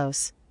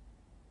follows.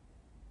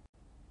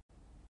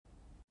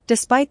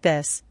 Despite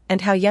this,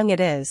 and how young it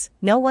is,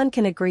 no one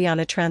can agree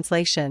on a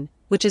translation,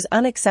 which is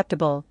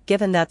unacceptable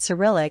given that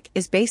Cyrillic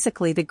is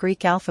basically the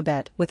Greek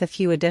alphabet with a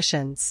few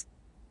additions.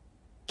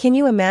 Can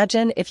you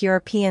imagine if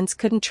Europeans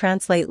couldn't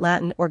translate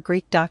Latin or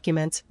Greek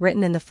documents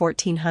written in the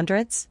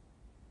 1400s?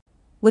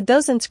 Would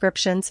those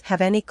inscriptions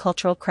have any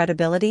cultural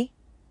credibility?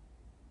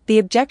 The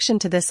objection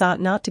to this ought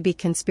not to be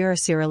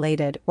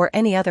conspiracy-related or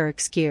any other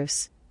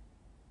excuse.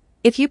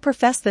 If you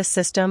profess this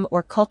system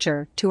or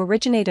culture to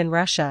originate in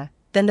Russia,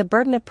 then the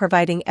burden of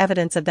providing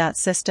evidence of that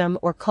system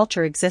or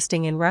culture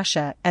existing in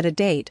Russia at a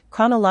date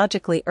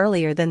chronologically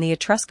earlier than the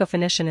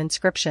Etrusco-Phoenician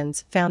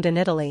inscriptions found in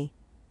Italy.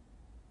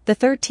 The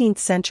 13th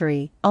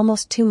century,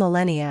 almost 2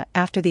 millennia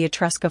after the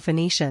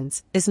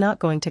Etrusco-Phoenicians, is not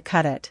going to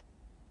cut it.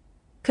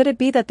 Could it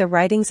be that the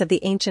writings of the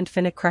ancient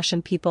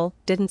Finnic-Russian people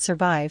didn't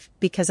survive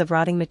because of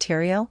rotting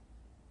material?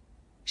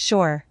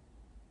 Sure.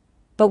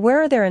 But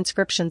where are their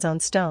inscriptions on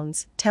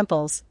stones,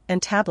 temples,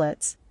 and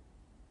tablets?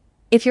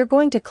 If you're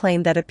going to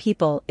claim that a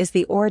people is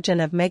the origin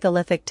of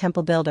megalithic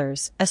temple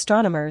builders,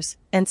 astronomers,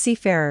 and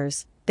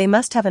seafarers, they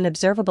must have an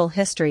observable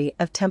history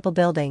of temple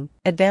building,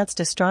 advanced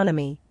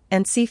astronomy,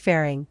 and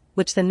seafaring,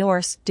 which the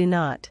Norse do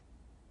not.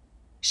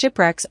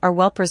 Shipwrecks are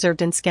well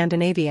preserved in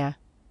Scandinavia.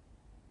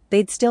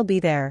 They'd still be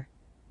there.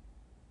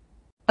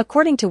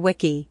 According to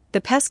Wiki,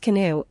 the Pest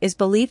canoe is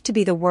believed to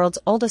be the world's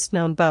oldest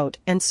known boat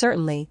and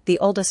certainly the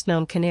oldest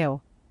known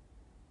canoe.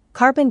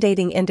 Carbon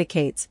dating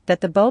indicates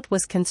that the boat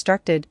was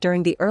constructed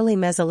during the early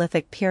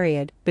Mesolithic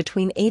period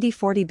between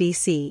 8040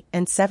 BC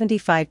and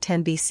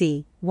 7510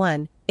 BC.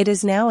 1. It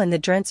is now in the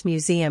Drents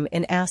Museum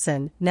in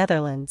Assen,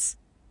 Netherlands.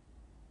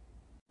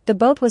 The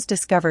boat was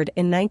discovered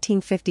in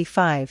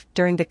 1955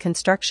 during the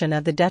construction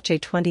of the Dutch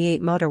A28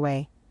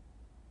 motorway.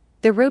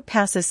 The route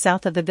passes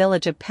south of the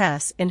village of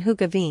Pes in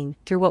Hoogeveen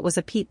through what was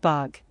a peat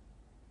bog.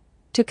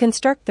 To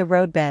construct the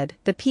roadbed,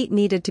 the peat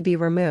needed to be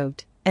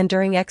removed, and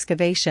during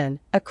excavation,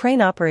 a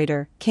crane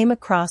operator came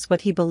across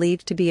what he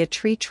believed to be a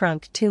tree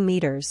trunk 2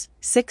 meters,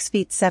 6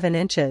 feet 7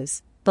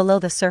 inches, below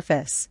the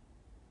surface.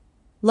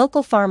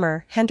 Local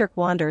farmer Hendrik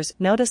Wanders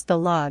noticed the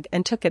log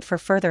and took it for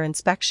further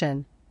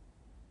inspection.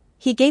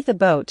 He gave the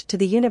boat to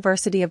the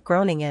University of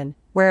Groningen,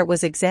 where it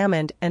was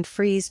examined and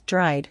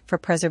freeze-dried for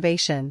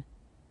preservation.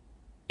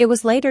 It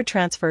was later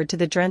transferred to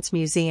the Drents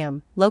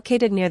Museum,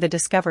 located near the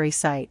discovery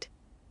site.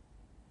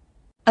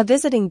 A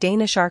visiting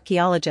Danish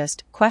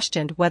archaeologist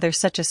questioned whether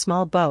such a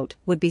small boat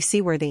would be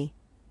seaworthy.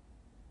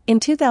 In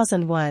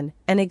 2001,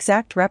 an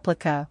exact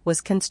replica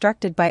was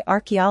constructed by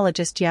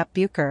archaeologist Jaap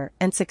Bucher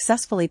and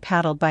successfully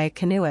paddled by a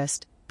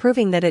canoeist,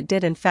 proving that it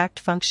did in fact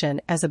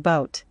function as a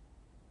boat.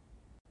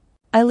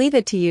 I leave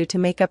it to you to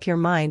make up your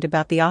mind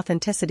about the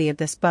authenticity of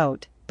this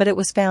boat, but it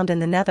was found in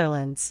the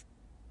Netherlands.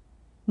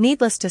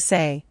 Needless to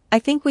say, I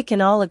think we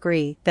can all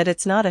agree that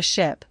it's not a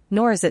ship,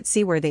 nor is it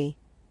seaworthy.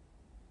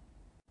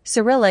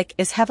 Cyrillic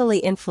is heavily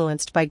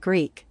influenced by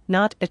Greek,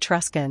 not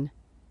Etruscan.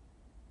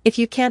 If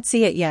you can't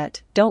see it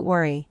yet, don't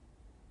worry.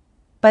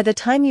 By the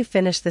time you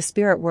finish the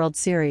Spirit World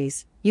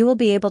series, you will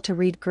be able to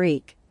read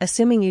Greek,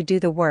 assuming you do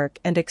the work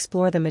and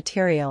explore the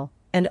material,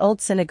 and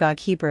Old Synagogue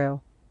Hebrew.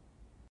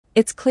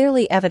 It's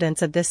clearly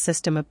evidence of this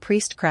system of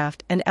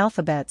priestcraft and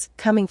alphabets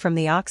coming from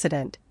the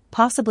Occident,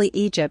 possibly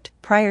Egypt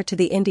prior to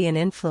the Indian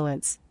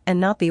influence, and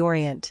not the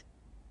Orient.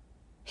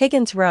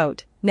 Higgins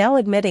wrote, now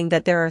admitting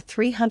that there are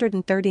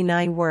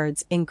 339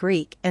 words in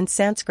Greek and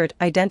Sanskrit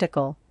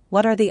identical,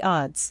 what are the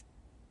odds?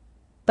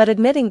 But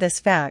admitting this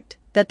fact,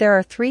 that there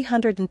are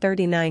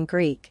 339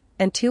 Greek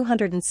and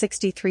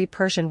 263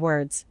 Persian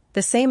words,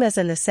 the same as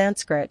in the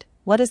Sanskrit,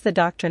 what is the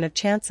doctrine of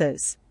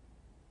chances?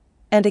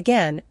 And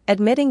again,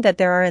 admitting that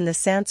there are in the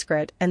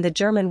Sanskrit and the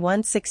German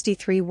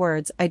 163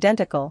 words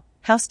identical,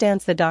 how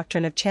stands the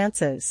doctrine of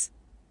chances?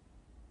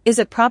 Is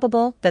it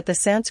probable that the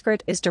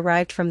Sanskrit is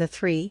derived from the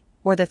three,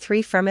 or the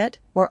three from it,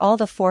 or all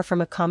the four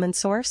from a common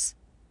source?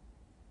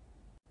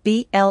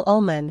 B. L.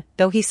 Ullmann,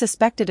 though he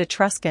suspected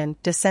Etruscan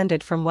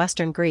descended from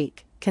Western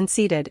Greek,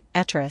 conceded,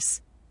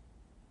 Etrus.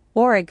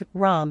 Org.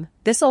 Rom,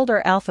 this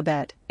older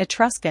alphabet,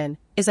 Etruscan,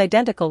 is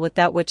identical with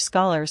that which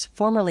scholars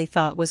formerly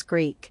thought was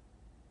Greek.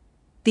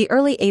 The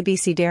early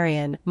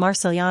Abecedarian,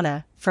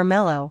 Marsiliana,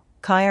 Fermello,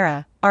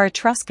 Caera, are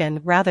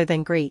Etruscan rather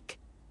than Greek.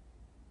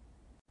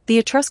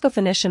 The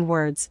Etrusco-Phoenician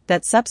words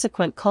that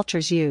subsequent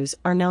cultures use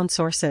are known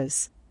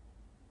sources.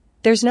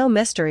 There's no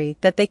mystery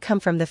that they come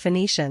from the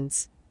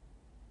Phoenicians.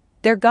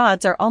 Their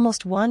gods are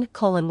almost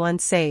 1:1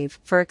 save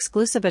for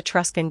exclusive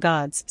Etruscan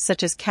gods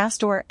such as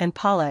Castor and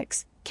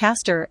Pollux,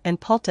 Castor and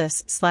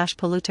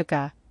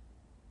Pultus/Polutica.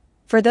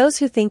 For those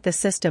who think the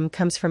system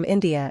comes from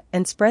India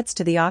and spreads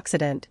to the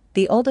Occident,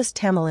 the oldest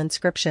Tamil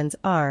inscriptions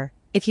are,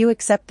 if you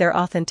accept their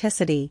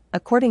authenticity,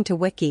 according to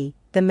Wiki,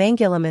 the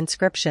Mangulum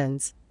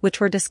inscriptions, which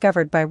were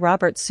discovered by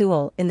Robert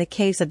Sewell in the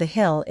caves of the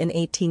Hill in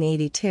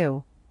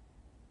 1882.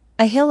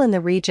 A hill in the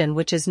region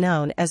which is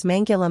known as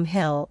Mangulum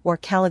Hill or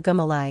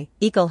Kalagumalai,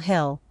 Eagle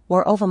Hill,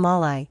 or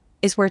Ovamalai,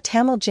 is where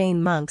Tamil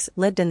Jain monks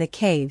lived in the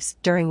caves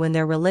during when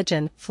their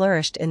religion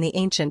flourished in the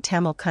ancient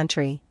Tamil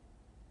country.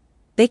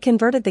 They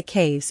converted the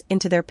caves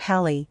into their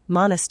Pali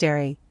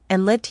monastery,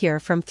 and lived here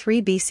from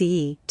 3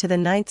 BCE to the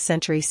 9th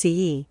century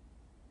CE.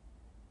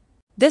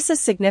 This is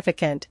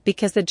significant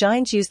because the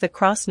Jains used the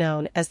cross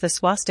known as the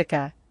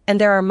swastika, and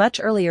there are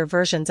much earlier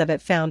versions of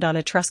it found on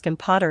Etruscan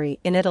pottery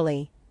in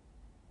Italy.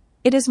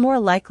 It is more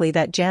likely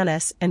that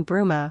Janus and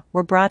Bruma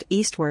were brought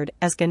eastward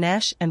as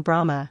Ganesh and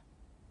Brahma.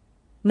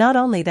 Not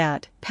only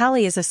that,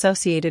 Pali is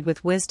associated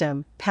with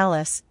wisdom,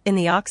 Pallas, in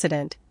the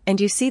Occident, and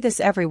you see this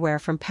everywhere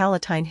from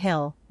Palatine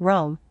Hill,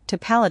 Rome, to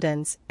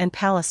Paladins and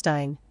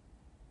Palestine.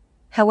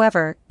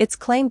 However, it's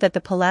claimed that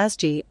the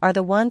Pelasgi are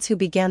the ones who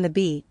began the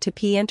B to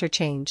P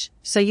interchange,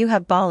 so you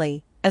have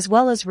Bali, as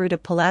well as root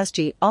of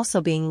Pelasgi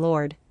also being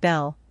Lord,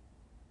 Bel.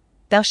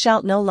 Thou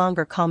shalt no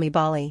longer call me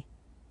Bali.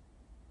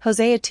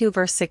 Hosea 2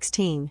 verse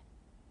 16.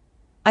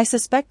 I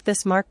suspect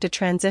this marked a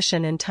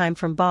transition in time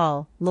from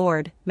Baal,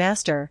 Lord,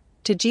 Master,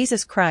 to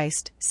Jesus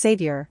Christ,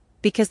 Savior,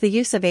 because the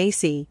use of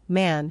AC,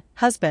 man,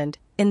 husband,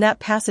 in that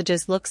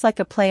passages looks like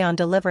a play on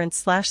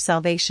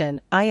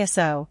deliverance/salvation,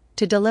 ISO,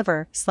 to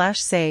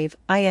deliver/save,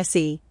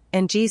 ISE,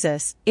 and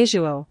Jesus,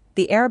 Isuo,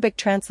 the Arabic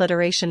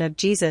transliteration of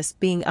Jesus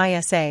being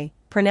ISA,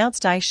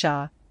 pronounced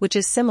Isha, which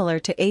is similar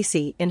to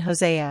AC in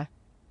Hosea.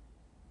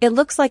 It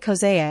looks like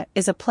Hosea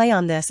is a play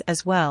on this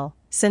as well,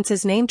 since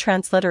his name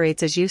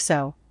transliterates as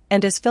Yuso,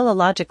 and is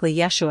philologically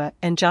Yeshua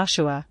and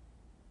Joshua.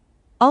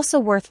 Also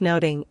worth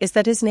noting is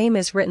that his name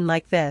is written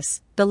like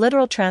this, the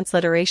literal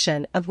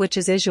transliteration of which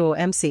is Isuo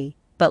MC,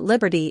 but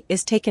liberty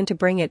is taken to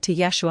bring it to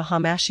Yeshua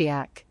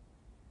HaMashiach.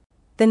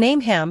 The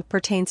name Ham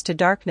pertains to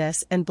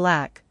darkness and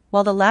black,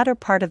 while the latter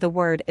part of the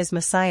word is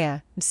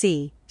Messiah,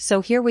 MC,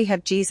 so here we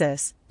have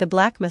Jesus, the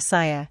black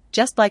Messiah,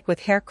 just like with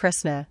Hare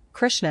Krishna,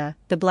 Krishna,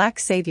 the black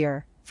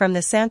savior, from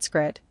the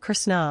Sanskrit,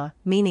 Krishna,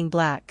 meaning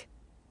black.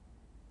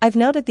 I've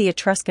noted the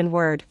Etruscan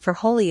word for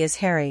holy is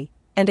hairy,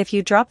 and if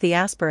you drop the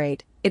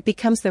aspirate, it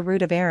becomes the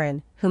root of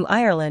Aaron, whom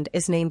Ireland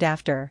is named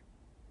after.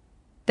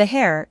 The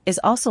hare is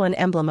also an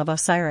emblem of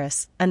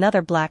Osiris,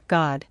 another black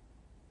god.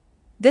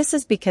 This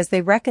is because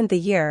they reckoned the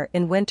year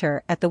in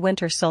winter at the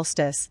winter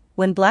solstice,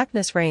 when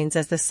blackness reigns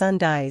as the sun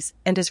dies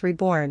and is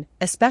reborn,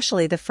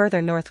 especially the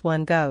further north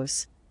one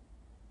goes.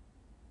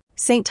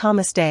 St.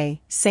 Thomas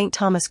Day, St.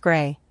 Thomas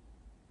Gray.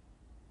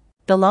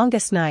 The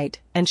longest night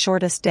and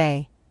shortest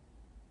day.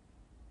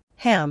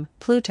 Ham,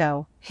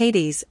 Pluto,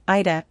 Hades,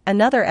 Ida,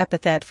 another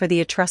epithet for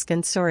the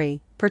Etruscan Suri,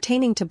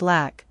 pertaining to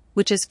black,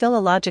 which is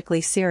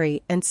philologically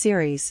Siri and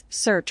Ceres,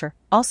 Surtur,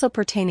 also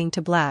pertaining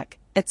to black,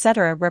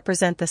 etc.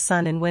 represent the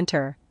sun in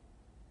winter.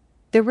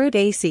 The root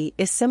AC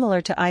is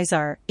similar to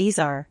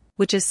Izar,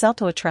 which is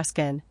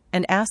Celto-Etruscan,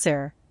 and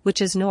Asir,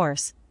 which is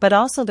Norse, but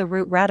also the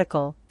root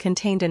radical,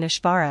 contained in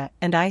Ishvara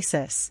and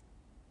Isis.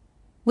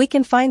 We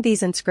can find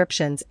these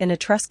inscriptions in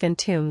Etruscan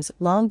tombs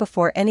long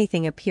before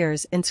anything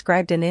appears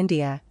inscribed in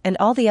India and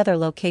all the other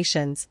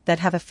locations that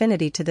have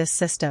affinity to this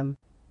system.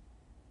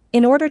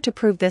 In order to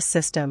prove this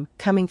system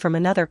coming from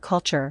another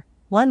culture,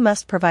 one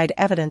must provide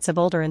evidence of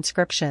older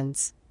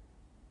inscriptions.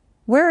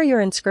 Where are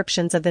your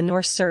inscriptions of the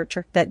Norse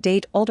Searcher that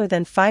date older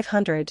than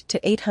 500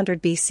 to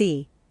 800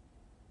 BC?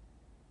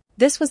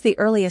 This was the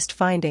earliest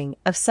finding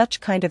of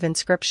such kind of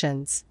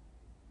inscriptions.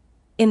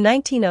 In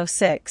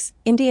 1906,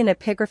 Indian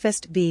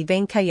epigraphist V.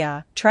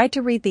 Venkaya tried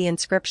to read the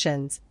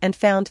inscriptions and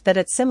found that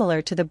it's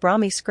similar to the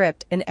Brahmi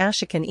script in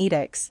Ashokan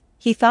edicts.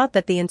 He thought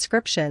that the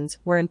inscriptions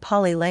were in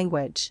Pali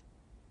language.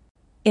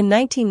 In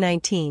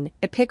 1919,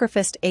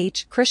 epigraphist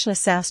H. Krishna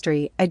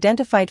Sastry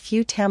identified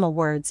few Tamil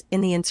words in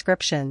the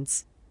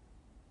inscriptions.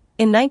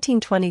 In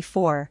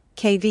 1924,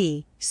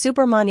 K.V.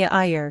 Subramanya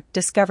Iyer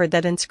discovered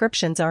that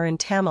inscriptions are in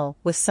Tamil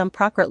with some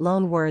Prakrit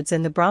loan words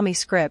in the Brahmi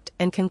script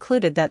and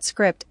concluded that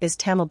script is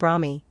Tamil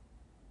Brahmi.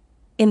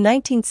 In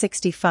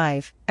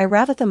 1965,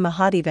 Iravatham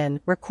Mahadevan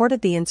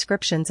recorded the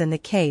inscriptions in the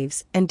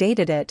caves and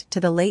dated it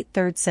to the late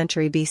 3rd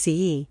century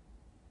BCE.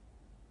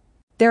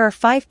 There are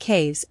 5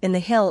 caves in the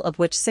hill, of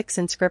which 6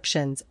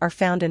 inscriptions are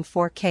found in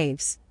 4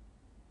 caves.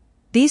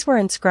 These were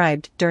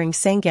inscribed during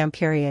Sangam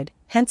period,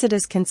 hence it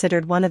is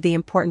considered one of the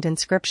important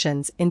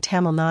inscriptions in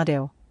Tamil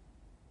Nadu.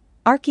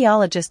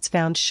 Archaeologists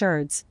found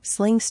sherds,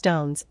 sling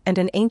stones, and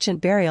an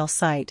ancient burial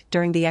site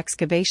during the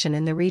excavation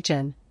in the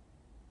region.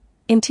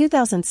 In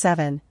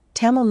 2007,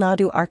 Tamil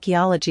Nadu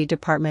Archaeology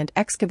Department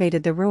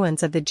excavated the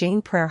ruins of the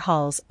Jain prayer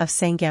halls of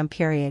Sangam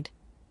period.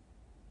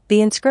 The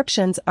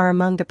inscriptions are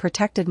among the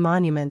protected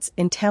monuments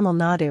in Tamil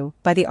Nadu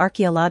by the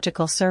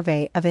Archaeological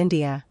Survey of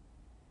India.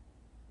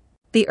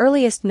 The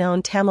earliest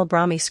known Tamil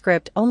Brahmi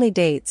script only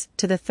dates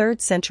to the 3rd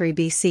century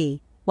BC,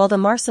 while the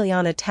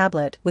Marsiliana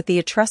tablet with the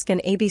Etruscan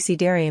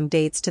abecedarium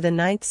dates to the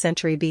 9th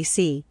century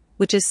BC,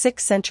 which is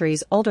 6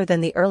 centuries older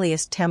than the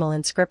earliest Tamil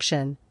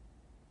inscription.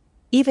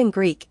 Even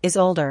Greek is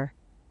older.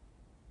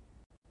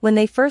 When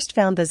they first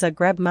found the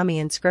Zagreb mummy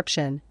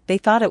inscription, they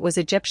thought it was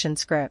Egyptian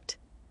script.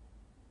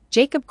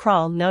 Jacob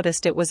Krall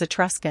noticed it was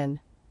Etruscan.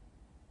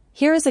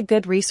 Here is a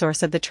good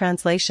resource of the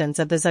translations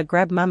of the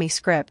Zagreb mummy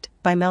script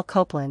by Mel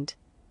Copeland.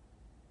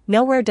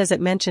 Nowhere does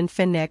it mention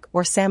Finnic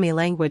or Sami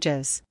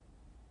languages.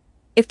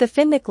 If the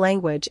Finnic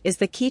language is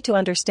the key to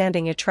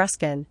understanding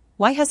Etruscan,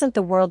 why hasn't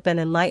the world been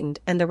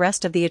enlightened and the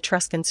rest of the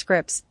Etruscan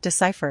scripts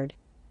deciphered?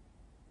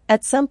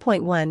 At some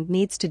point one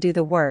needs to do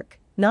the work,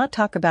 not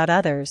talk about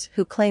others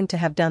who claim to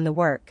have done the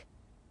work.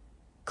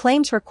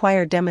 Claims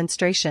require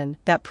demonstration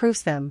that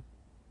proves them.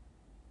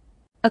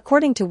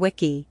 According to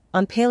Wiki,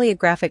 on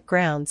paleographic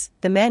grounds,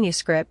 the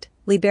manuscript,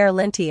 Liber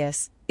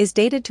Lentius, is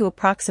dated to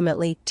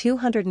approximately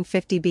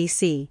 250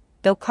 BC,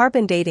 though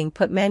carbon dating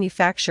put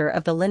manufacture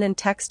of the linen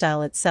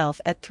textile itself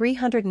at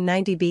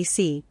 390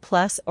 BC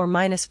plus or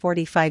minus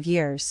 45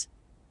 years.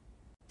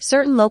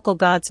 Certain local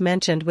gods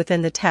mentioned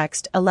within the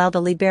text allow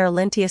the Liber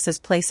Lentius's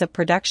place of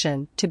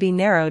production to be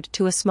narrowed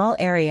to a small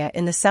area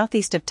in the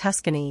southeast of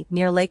Tuscany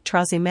near Lake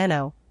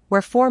Trasimeno,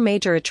 where 4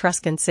 major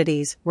Etruscan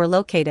cities were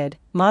located: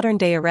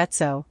 modern-day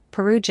Arezzo,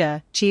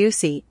 Perugia,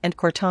 Chiusi, and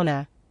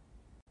Cortona.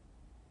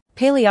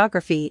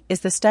 Paleography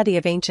is the study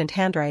of ancient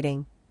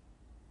handwriting.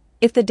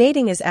 If the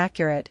dating is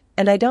accurate,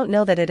 and I don't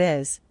know that it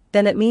is,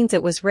 then it means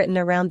it was written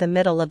around the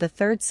middle of the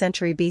 3rd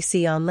century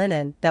BC on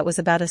linen that was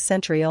about a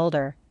century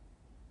older.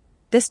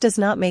 This does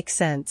not make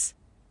sense.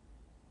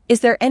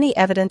 Is there any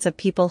evidence of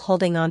people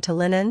holding on to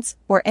linens,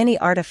 or any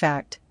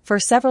artifact, for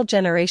several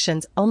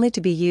generations only to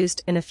be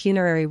used in a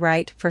funerary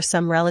rite for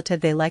some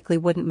relative they likely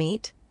wouldn't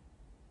meet?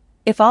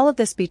 If all of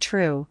this be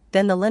true,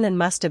 then the linen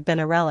must have been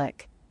a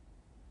relic.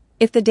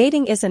 If the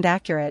dating isn't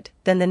accurate,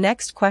 then the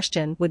next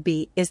question would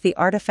be, is the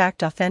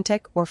artifact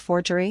authentic or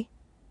forgery?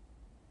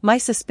 My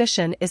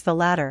suspicion is the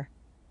latter.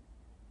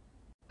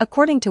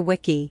 According to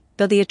Wiki,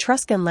 though the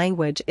Etruscan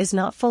language is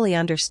not fully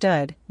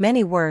understood,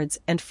 many words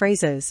and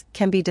phrases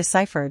can be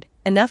deciphered,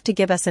 enough to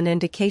give us an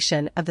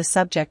indication of the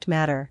subject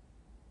matter.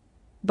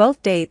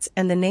 Both dates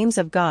and the names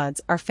of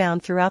gods are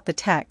found throughout the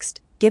text,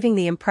 giving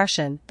the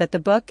impression that the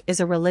book is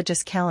a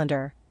religious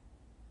calendar.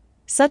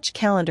 Such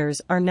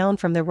calendars are known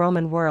from the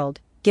Roman world,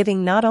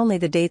 giving not only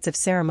the dates of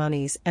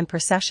ceremonies and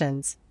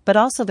processions, but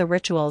also the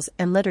rituals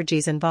and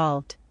liturgies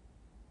involved.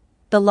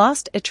 The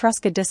lost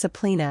Etrusca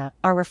Disciplina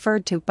are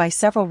referred to by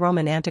several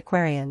Roman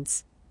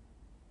antiquarians.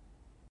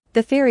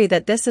 The theory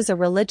that this is a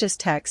religious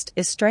text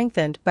is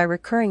strengthened by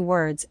recurring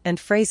words and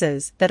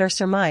phrases that are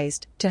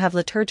surmised to have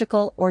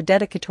liturgical or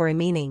dedicatory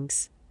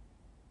meanings.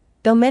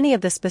 Though many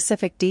of the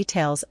specific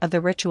details of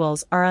the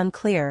rituals are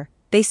unclear,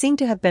 they seem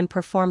to have been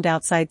performed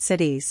outside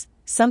cities,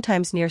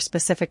 sometimes near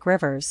specific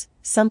rivers,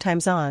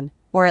 sometimes on,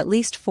 or at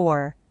least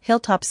for,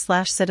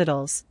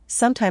 hilltops/citadels,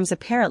 sometimes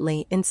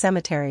apparently in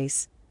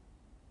cemeteries.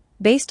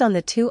 Based on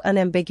the 2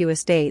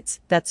 unambiguous dates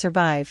that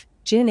survive,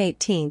 June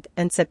 18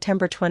 and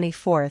September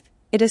 24,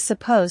 it is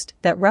supposed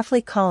that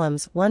roughly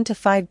columns 1 to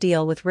 5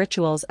 deal with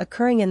rituals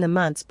occurring in the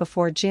months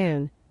before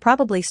June,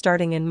 probably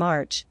starting in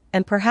March,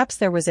 and perhaps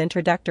there was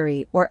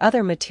introductory or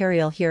other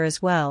material here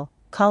as well.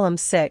 Column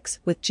 6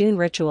 with June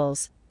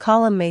rituals,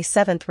 column May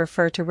 7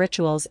 refer to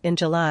rituals in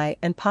July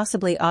and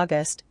possibly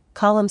August,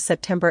 column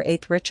September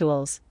 8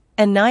 rituals,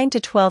 and 9 to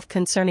 12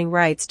 concerning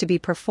rites to be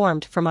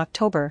performed from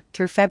October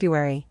through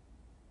February.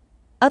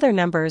 Other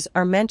numbers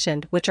are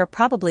mentioned which are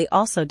probably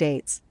also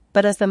dates,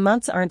 but as the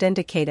months aren't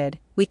indicated,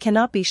 we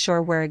cannot be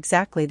sure where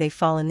exactly they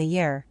fall in the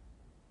year.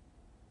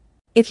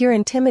 If you're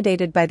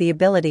intimidated by the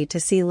ability to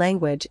see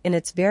language in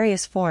its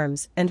various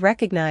forms and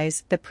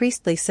recognize the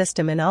priestly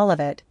system in all of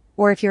it,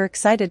 or if you're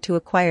excited to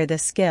acquire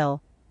this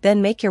skill,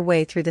 then make your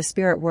way through the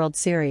Spirit World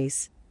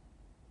series.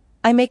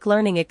 I make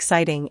learning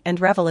exciting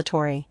and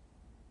revelatory.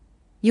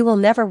 You will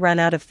never run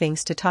out of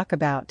things to talk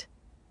about.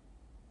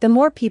 The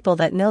more people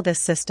that know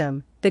this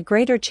system, the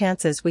greater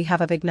chances we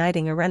have of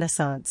igniting a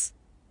renaissance.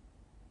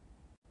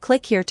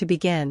 Click here to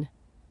begin.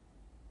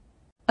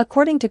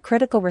 According to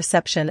Critical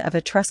Reception of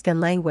Etruscan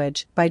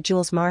Language by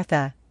Jules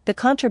Martha, the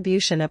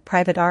contribution of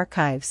private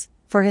archives,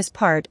 for his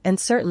part and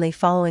certainly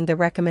following the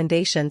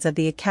recommendations of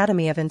the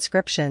Academy of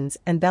Inscriptions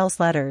and Bell's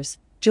Letters,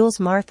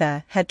 Jules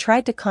Martha had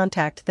tried to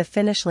contact the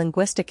Finnish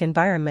linguistic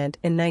environment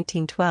in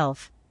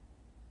 1912.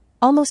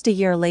 Almost a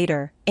year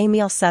later,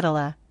 Emil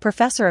Setälä,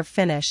 professor of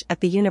Finnish at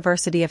the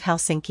University of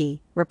Helsinki,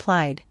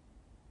 replied.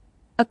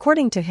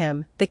 According to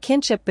him, the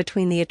kinship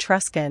between the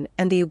Etruscan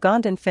and the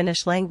Ugandan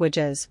Finnish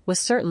languages was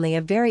certainly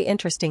a very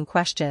interesting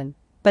question,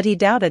 but he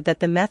doubted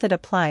that the method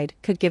applied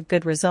could give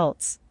good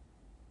results.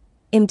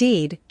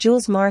 Indeed,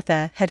 Jules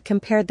Martha had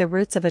compared the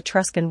roots of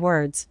Etruscan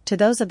words to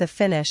those of the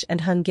Finnish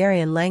and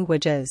Hungarian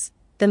languages,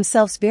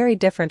 themselves very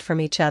different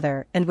from each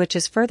other, and which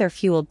is further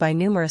fueled by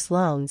numerous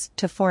loans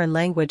to foreign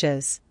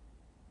languages.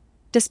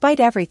 Despite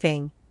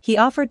everything, he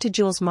offered to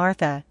Jules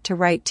Martha to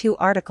write 2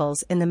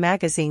 articles in the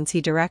magazines he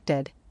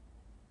directed.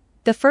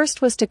 The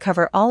first was to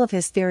cover all of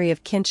his theory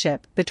of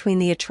kinship between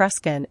the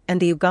Etruscan and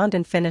the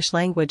Ugandan Finnish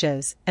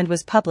languages and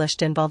was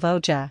published in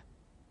Valvoja.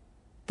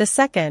 The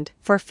second,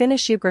 for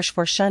Finnish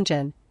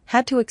Ugrish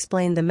had to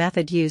explain the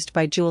method used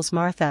by Jules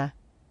Martha.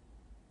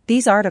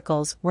 These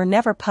articles were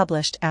never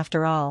published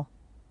after all.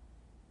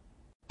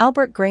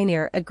 Albert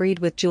Grenier agreed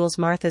with Jules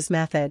Martha's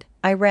method.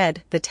 I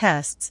read the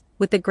tests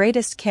with the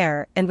greatest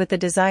care and with the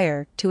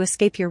desire to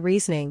escape your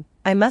reasoning.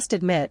 I must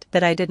admit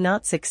that I did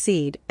not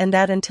succeed and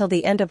that until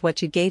the end of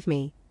what you gave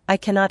me, I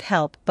cannot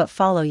help but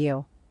follow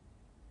you.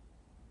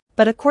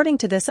 But according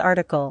to this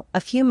article,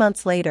 a few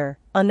months later,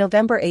 on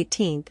November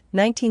 18,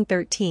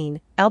 1913,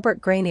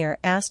 Albert Grenier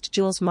asked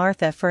Jules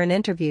Martha for an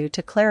interview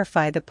to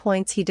clarify the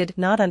points he did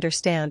not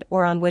understand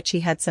or on which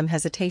he had some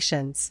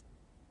hesitations.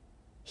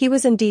 He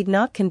was indeed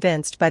not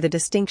convinced by the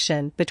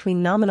distinction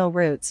between nominal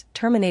roots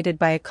terminated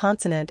by a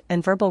consonant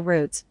and verbal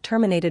roots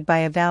terminated by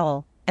a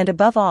vowel, and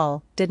above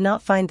all, did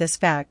not find this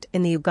fact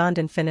in the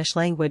Ugandan Finnish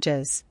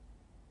languages.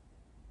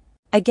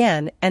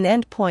 Again, an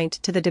end point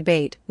to the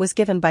debate was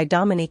given by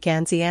Dominique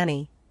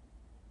Anziani.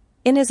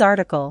 In his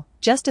article,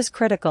 just as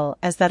critical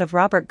as that of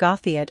Robert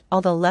Gauthier,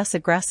 although less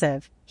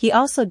aggressive, he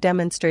also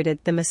demonstrated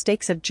the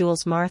mistakes of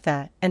Jules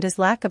Martha and his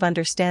lack of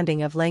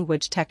understanding of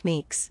language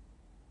techniques.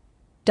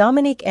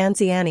 Dominique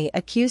Anziani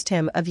accused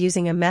him of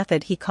using a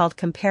method he called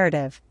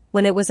comparative,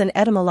 when it was an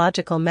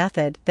etymological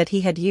method that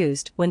he had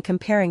used when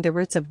comparing the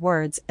roots of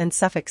words and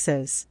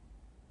suffixes.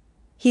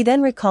 He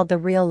then recalled the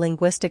real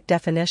linguistic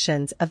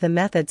definitions of the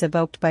methods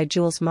evoked by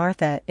Jules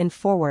Martha in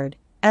Forward,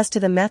 as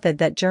to the method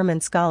that German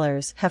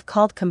scholars have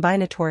called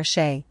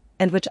combinatorische,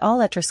 and which all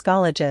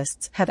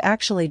Etruscologists have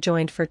actually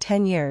joined for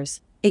 10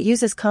 years, it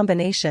uses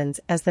combinations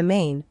as the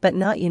main but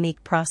not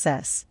unique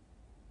process.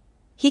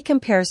 He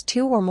compares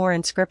 2 or more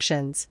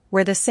inscriptions,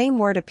 where the same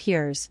word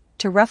appears,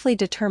 to roughly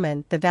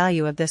determine the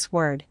value of this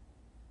word.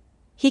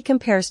 He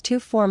compares 2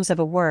 forms of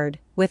a word,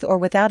 with or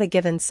without a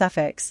given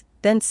suffix,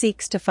 then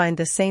seeks to find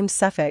the same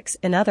suffix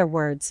in other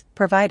words,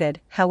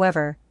 provided,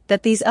 however,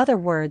 that these other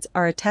words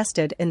are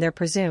attested in their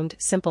presumed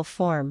simple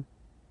form.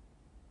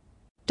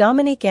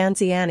 Dominique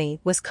Anziani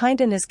was kind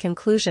in his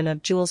conclusion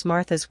of Jules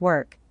Martha's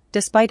work.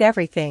 Despite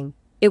everything,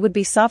 it would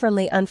be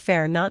sovereignly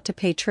unfair not to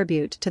pay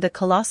tribute to the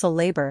colossal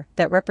labor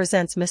that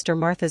represents Mr.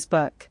 Martha's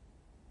book.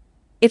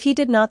 If he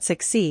did not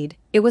succeed,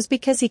 it was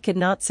because he could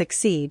not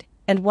succeed,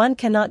 and one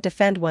cannot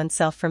defend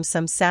oneself from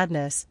some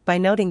sadness by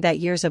noting that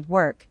years of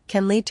work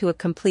can lead to a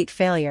complete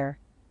failure.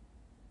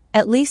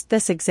 At least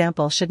this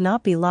example should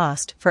not be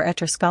lost for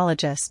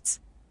Etruscologists.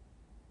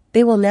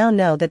 They will now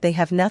know that they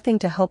have nothing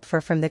to hope for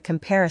from the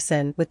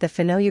comparison with the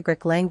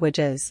Finno-Ugric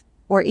languages,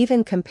 or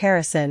even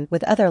comparison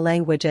with other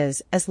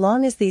languages, as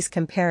long as these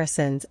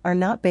comparisons are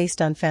not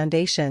based on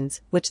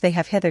foundations which they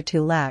have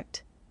hitherto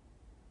lacked.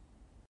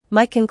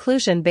 My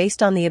conclusion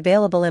based on the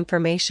available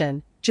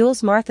information: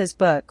 Jules Martha's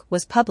book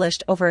was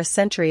published over a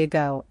century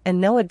ago, and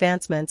no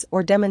advancements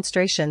or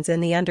demonstrations in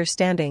the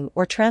understanding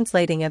or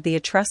translating of the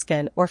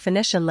Etruscan or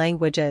Phoenician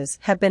languages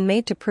have been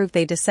made to prove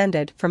they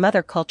descended from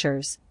other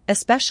cultures,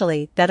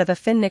 especially that of a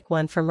Finnic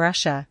one from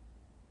Russia.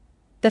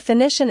 The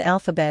Phoenician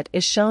alphabet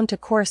is shown to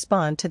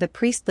correspond to the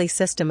priestly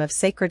system of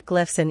sacred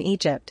glyphs in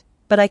Egypt,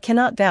 but I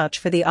cannot vouch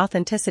for the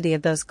authenticity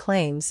of those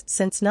claims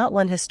since not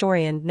one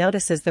historian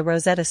notices the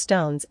Rosetta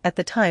Stones at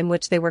the time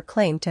which they were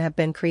claimed to have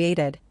been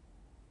created.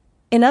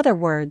 In other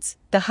words,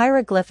 the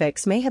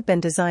hieroglyphics may have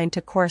been designed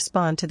to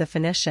correspond to the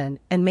Phoenician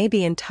and may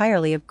be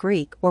entirely of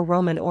Greek or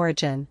Roman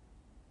origin.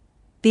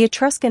 The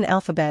Etruscan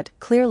alphabet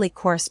clearly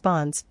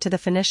corresponds to the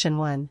Phoenician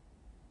one.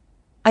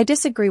 I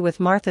disagree with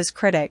Martha's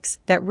critics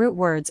that root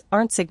words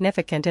aren't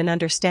significant in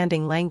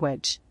understanding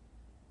language.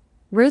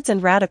 Roots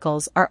and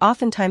radicals are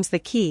oftentimes the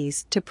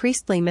keys to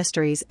priestly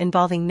mysteries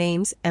involving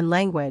names and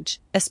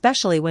language,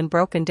 especially when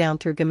broken down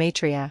through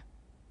gematria.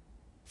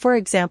 For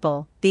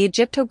example, the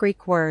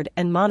Egypto-Greek word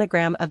and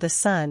monogram of the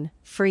sun,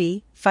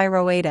 Phi,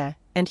 Phi-Rho-Eta,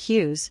 and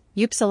Hughes,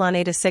 Upsilon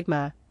Eta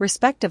Sigma,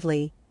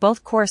 respectively,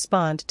 both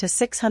correspond to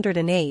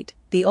 608,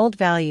 the old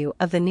value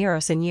of the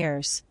Neros in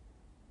years.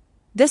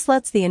 This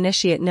lets the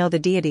initiate know the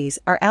deities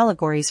are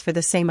allegories for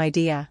the same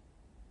idea.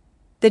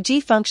 The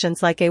G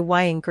functions like a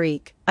Y in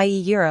Greek, i.e.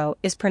 euro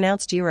is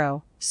pronounced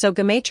euro, so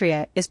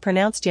gematria is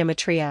pronounced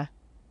gematria.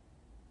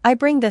 I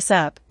bring this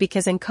up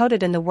because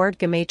encoded in the word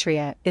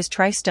gematria is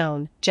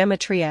tri-stone,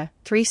 gematria,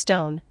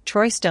 three-stone,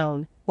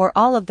 troy-stone, or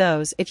all of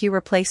those if you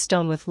replace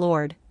stone with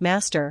Lord,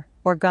 Master,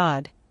 or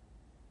God.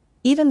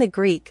 Even the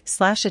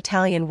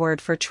Greek/Italian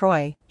word for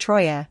Troy,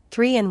 Troia,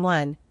 3 in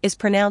 1, is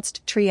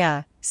pronounced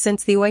tria,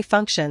 since the oi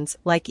functions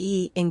like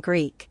e in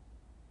Greek.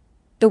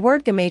 The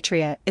word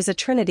gematria is a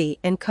trinity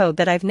in code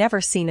that I've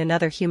never seen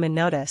another human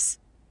notice.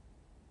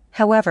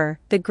 However,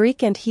 the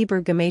Greek and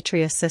Hebrew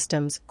gematria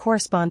systems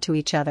correspond to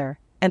each other,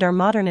 and are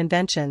modern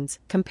inventions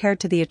compared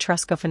to the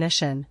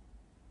Etrusco-Phoenician.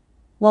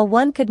 While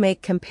one could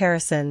make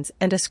comparisons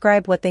and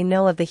ascribe what they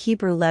know of the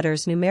Hebrew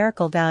letters'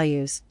 numerical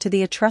values to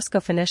the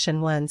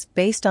Etrusco-Phoenician ones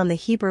based on the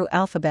Hebrew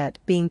alphabet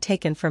being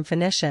taken from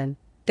Phoenician,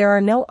 there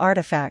are no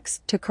artifacts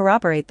to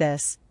corroborate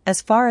this,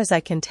 as far as I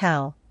can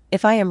tell.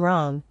 If I am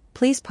wrong,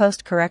 please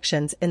post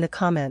corrections in the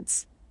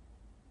comments.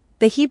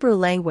 The Hebrew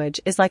language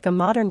is like a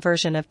modern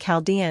version of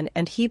Chaldean,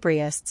 and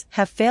Hebraists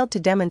have failed to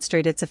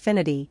demonstrate its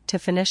affinity to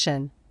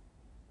Phoenician.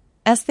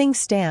 As things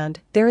stand,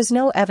 there is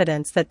no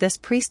evidence that this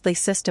priestly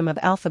system of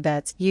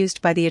alphabets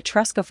used by the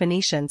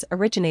Etrusco-Phoenicians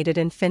originated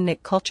in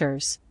Finnic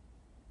cultures.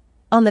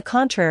 On the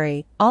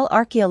contrary, all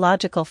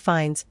archaeological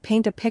finds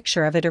paint a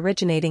picture of it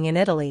originating in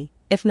Italy,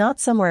 if not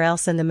somewhere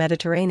else in the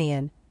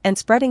Mediterranean, and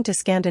spreading to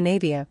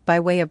Scandinavia by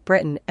way of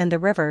Britain and the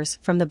rivers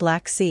from the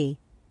Black Sea.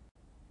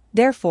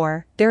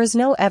 Therefore, there is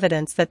no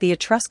evidence that the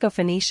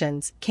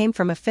Etrusco-Phoenicians came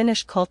from a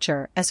Finnish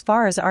culture as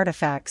far as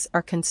artifacts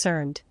are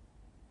concerned.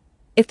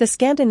 If the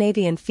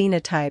Scandinavian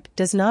phenotype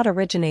does not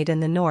originate in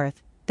the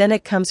north, then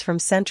it comes from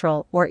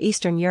Central or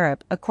Eastern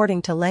Europe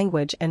according to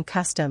language and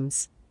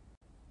customs.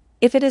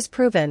 If it is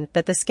proven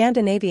that the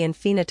Scandinavian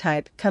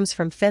phenotype comes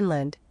from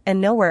Finland, and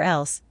nowhere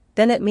else,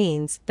 then it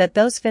means that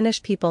those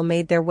Finnish people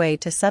made their way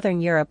to southern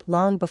Europe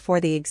long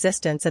before the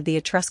existence of the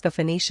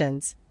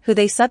Etrusco-Phoenicians, who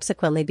they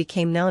subsequently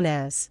became known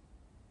as.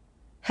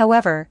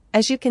 However,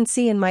 as you can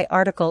see in my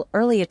article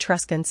Early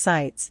Etruscan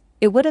Sites,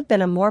 it would have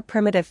been a more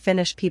primitive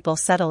Finnish people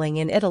settling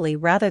in Italy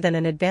rather than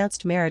an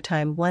advanced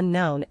maritime one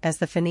known as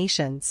the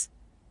Phoenicians.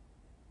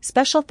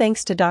 Special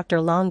thanks to Dr.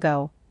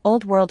 Longo,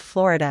 Old World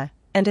Florida,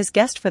 and his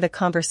guest for the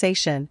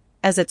conversation,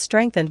 as it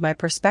strengthened my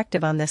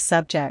perspective on this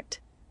subject.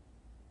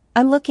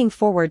 I'm looking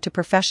forward to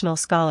professional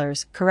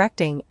scholars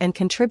correcting and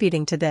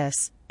contributing to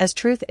this, as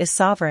truth is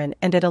sovereign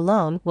and it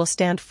alone will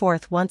stand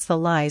forth once the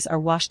lies are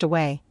washed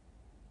away.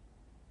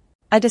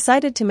 I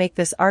decided to make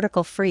this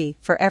article free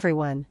for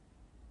everyone.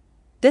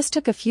 This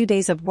took a few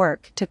days of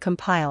work to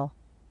compile.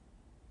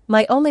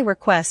 My only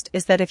request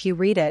is that if you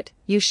read it,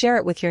 you share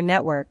it with your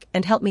network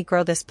and help me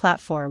grow this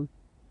platform.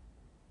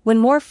 When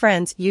more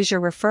friends use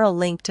your referral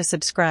link to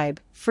subscribe,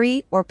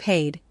 free or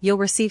paid, you'll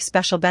receive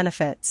special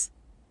benefits.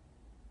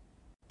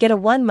 Get a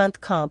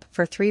 1-month comp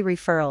for 3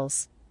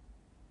 referrals.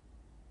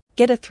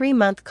 Get a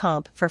 3-month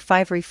comp for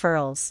 5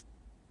 referrals.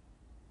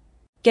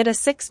 Get a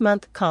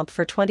 6-month comp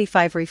for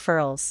 25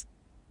 referrals.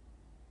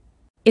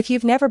 If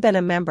you've never been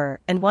a member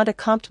and want a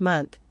comped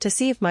month to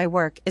see if my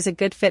work is a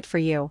good fit for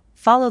you,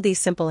 follow these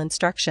simple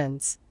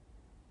instructions.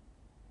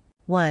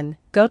 1.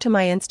 Go to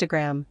my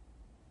Instagram.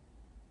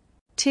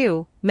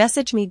 2.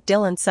 Message me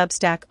Dylan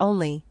Substack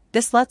only,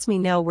 this lets me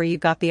know where you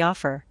got the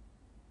offer.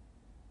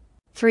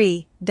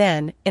 3.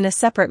 Then, in a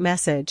separate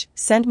message,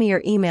 send me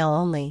your email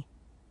only.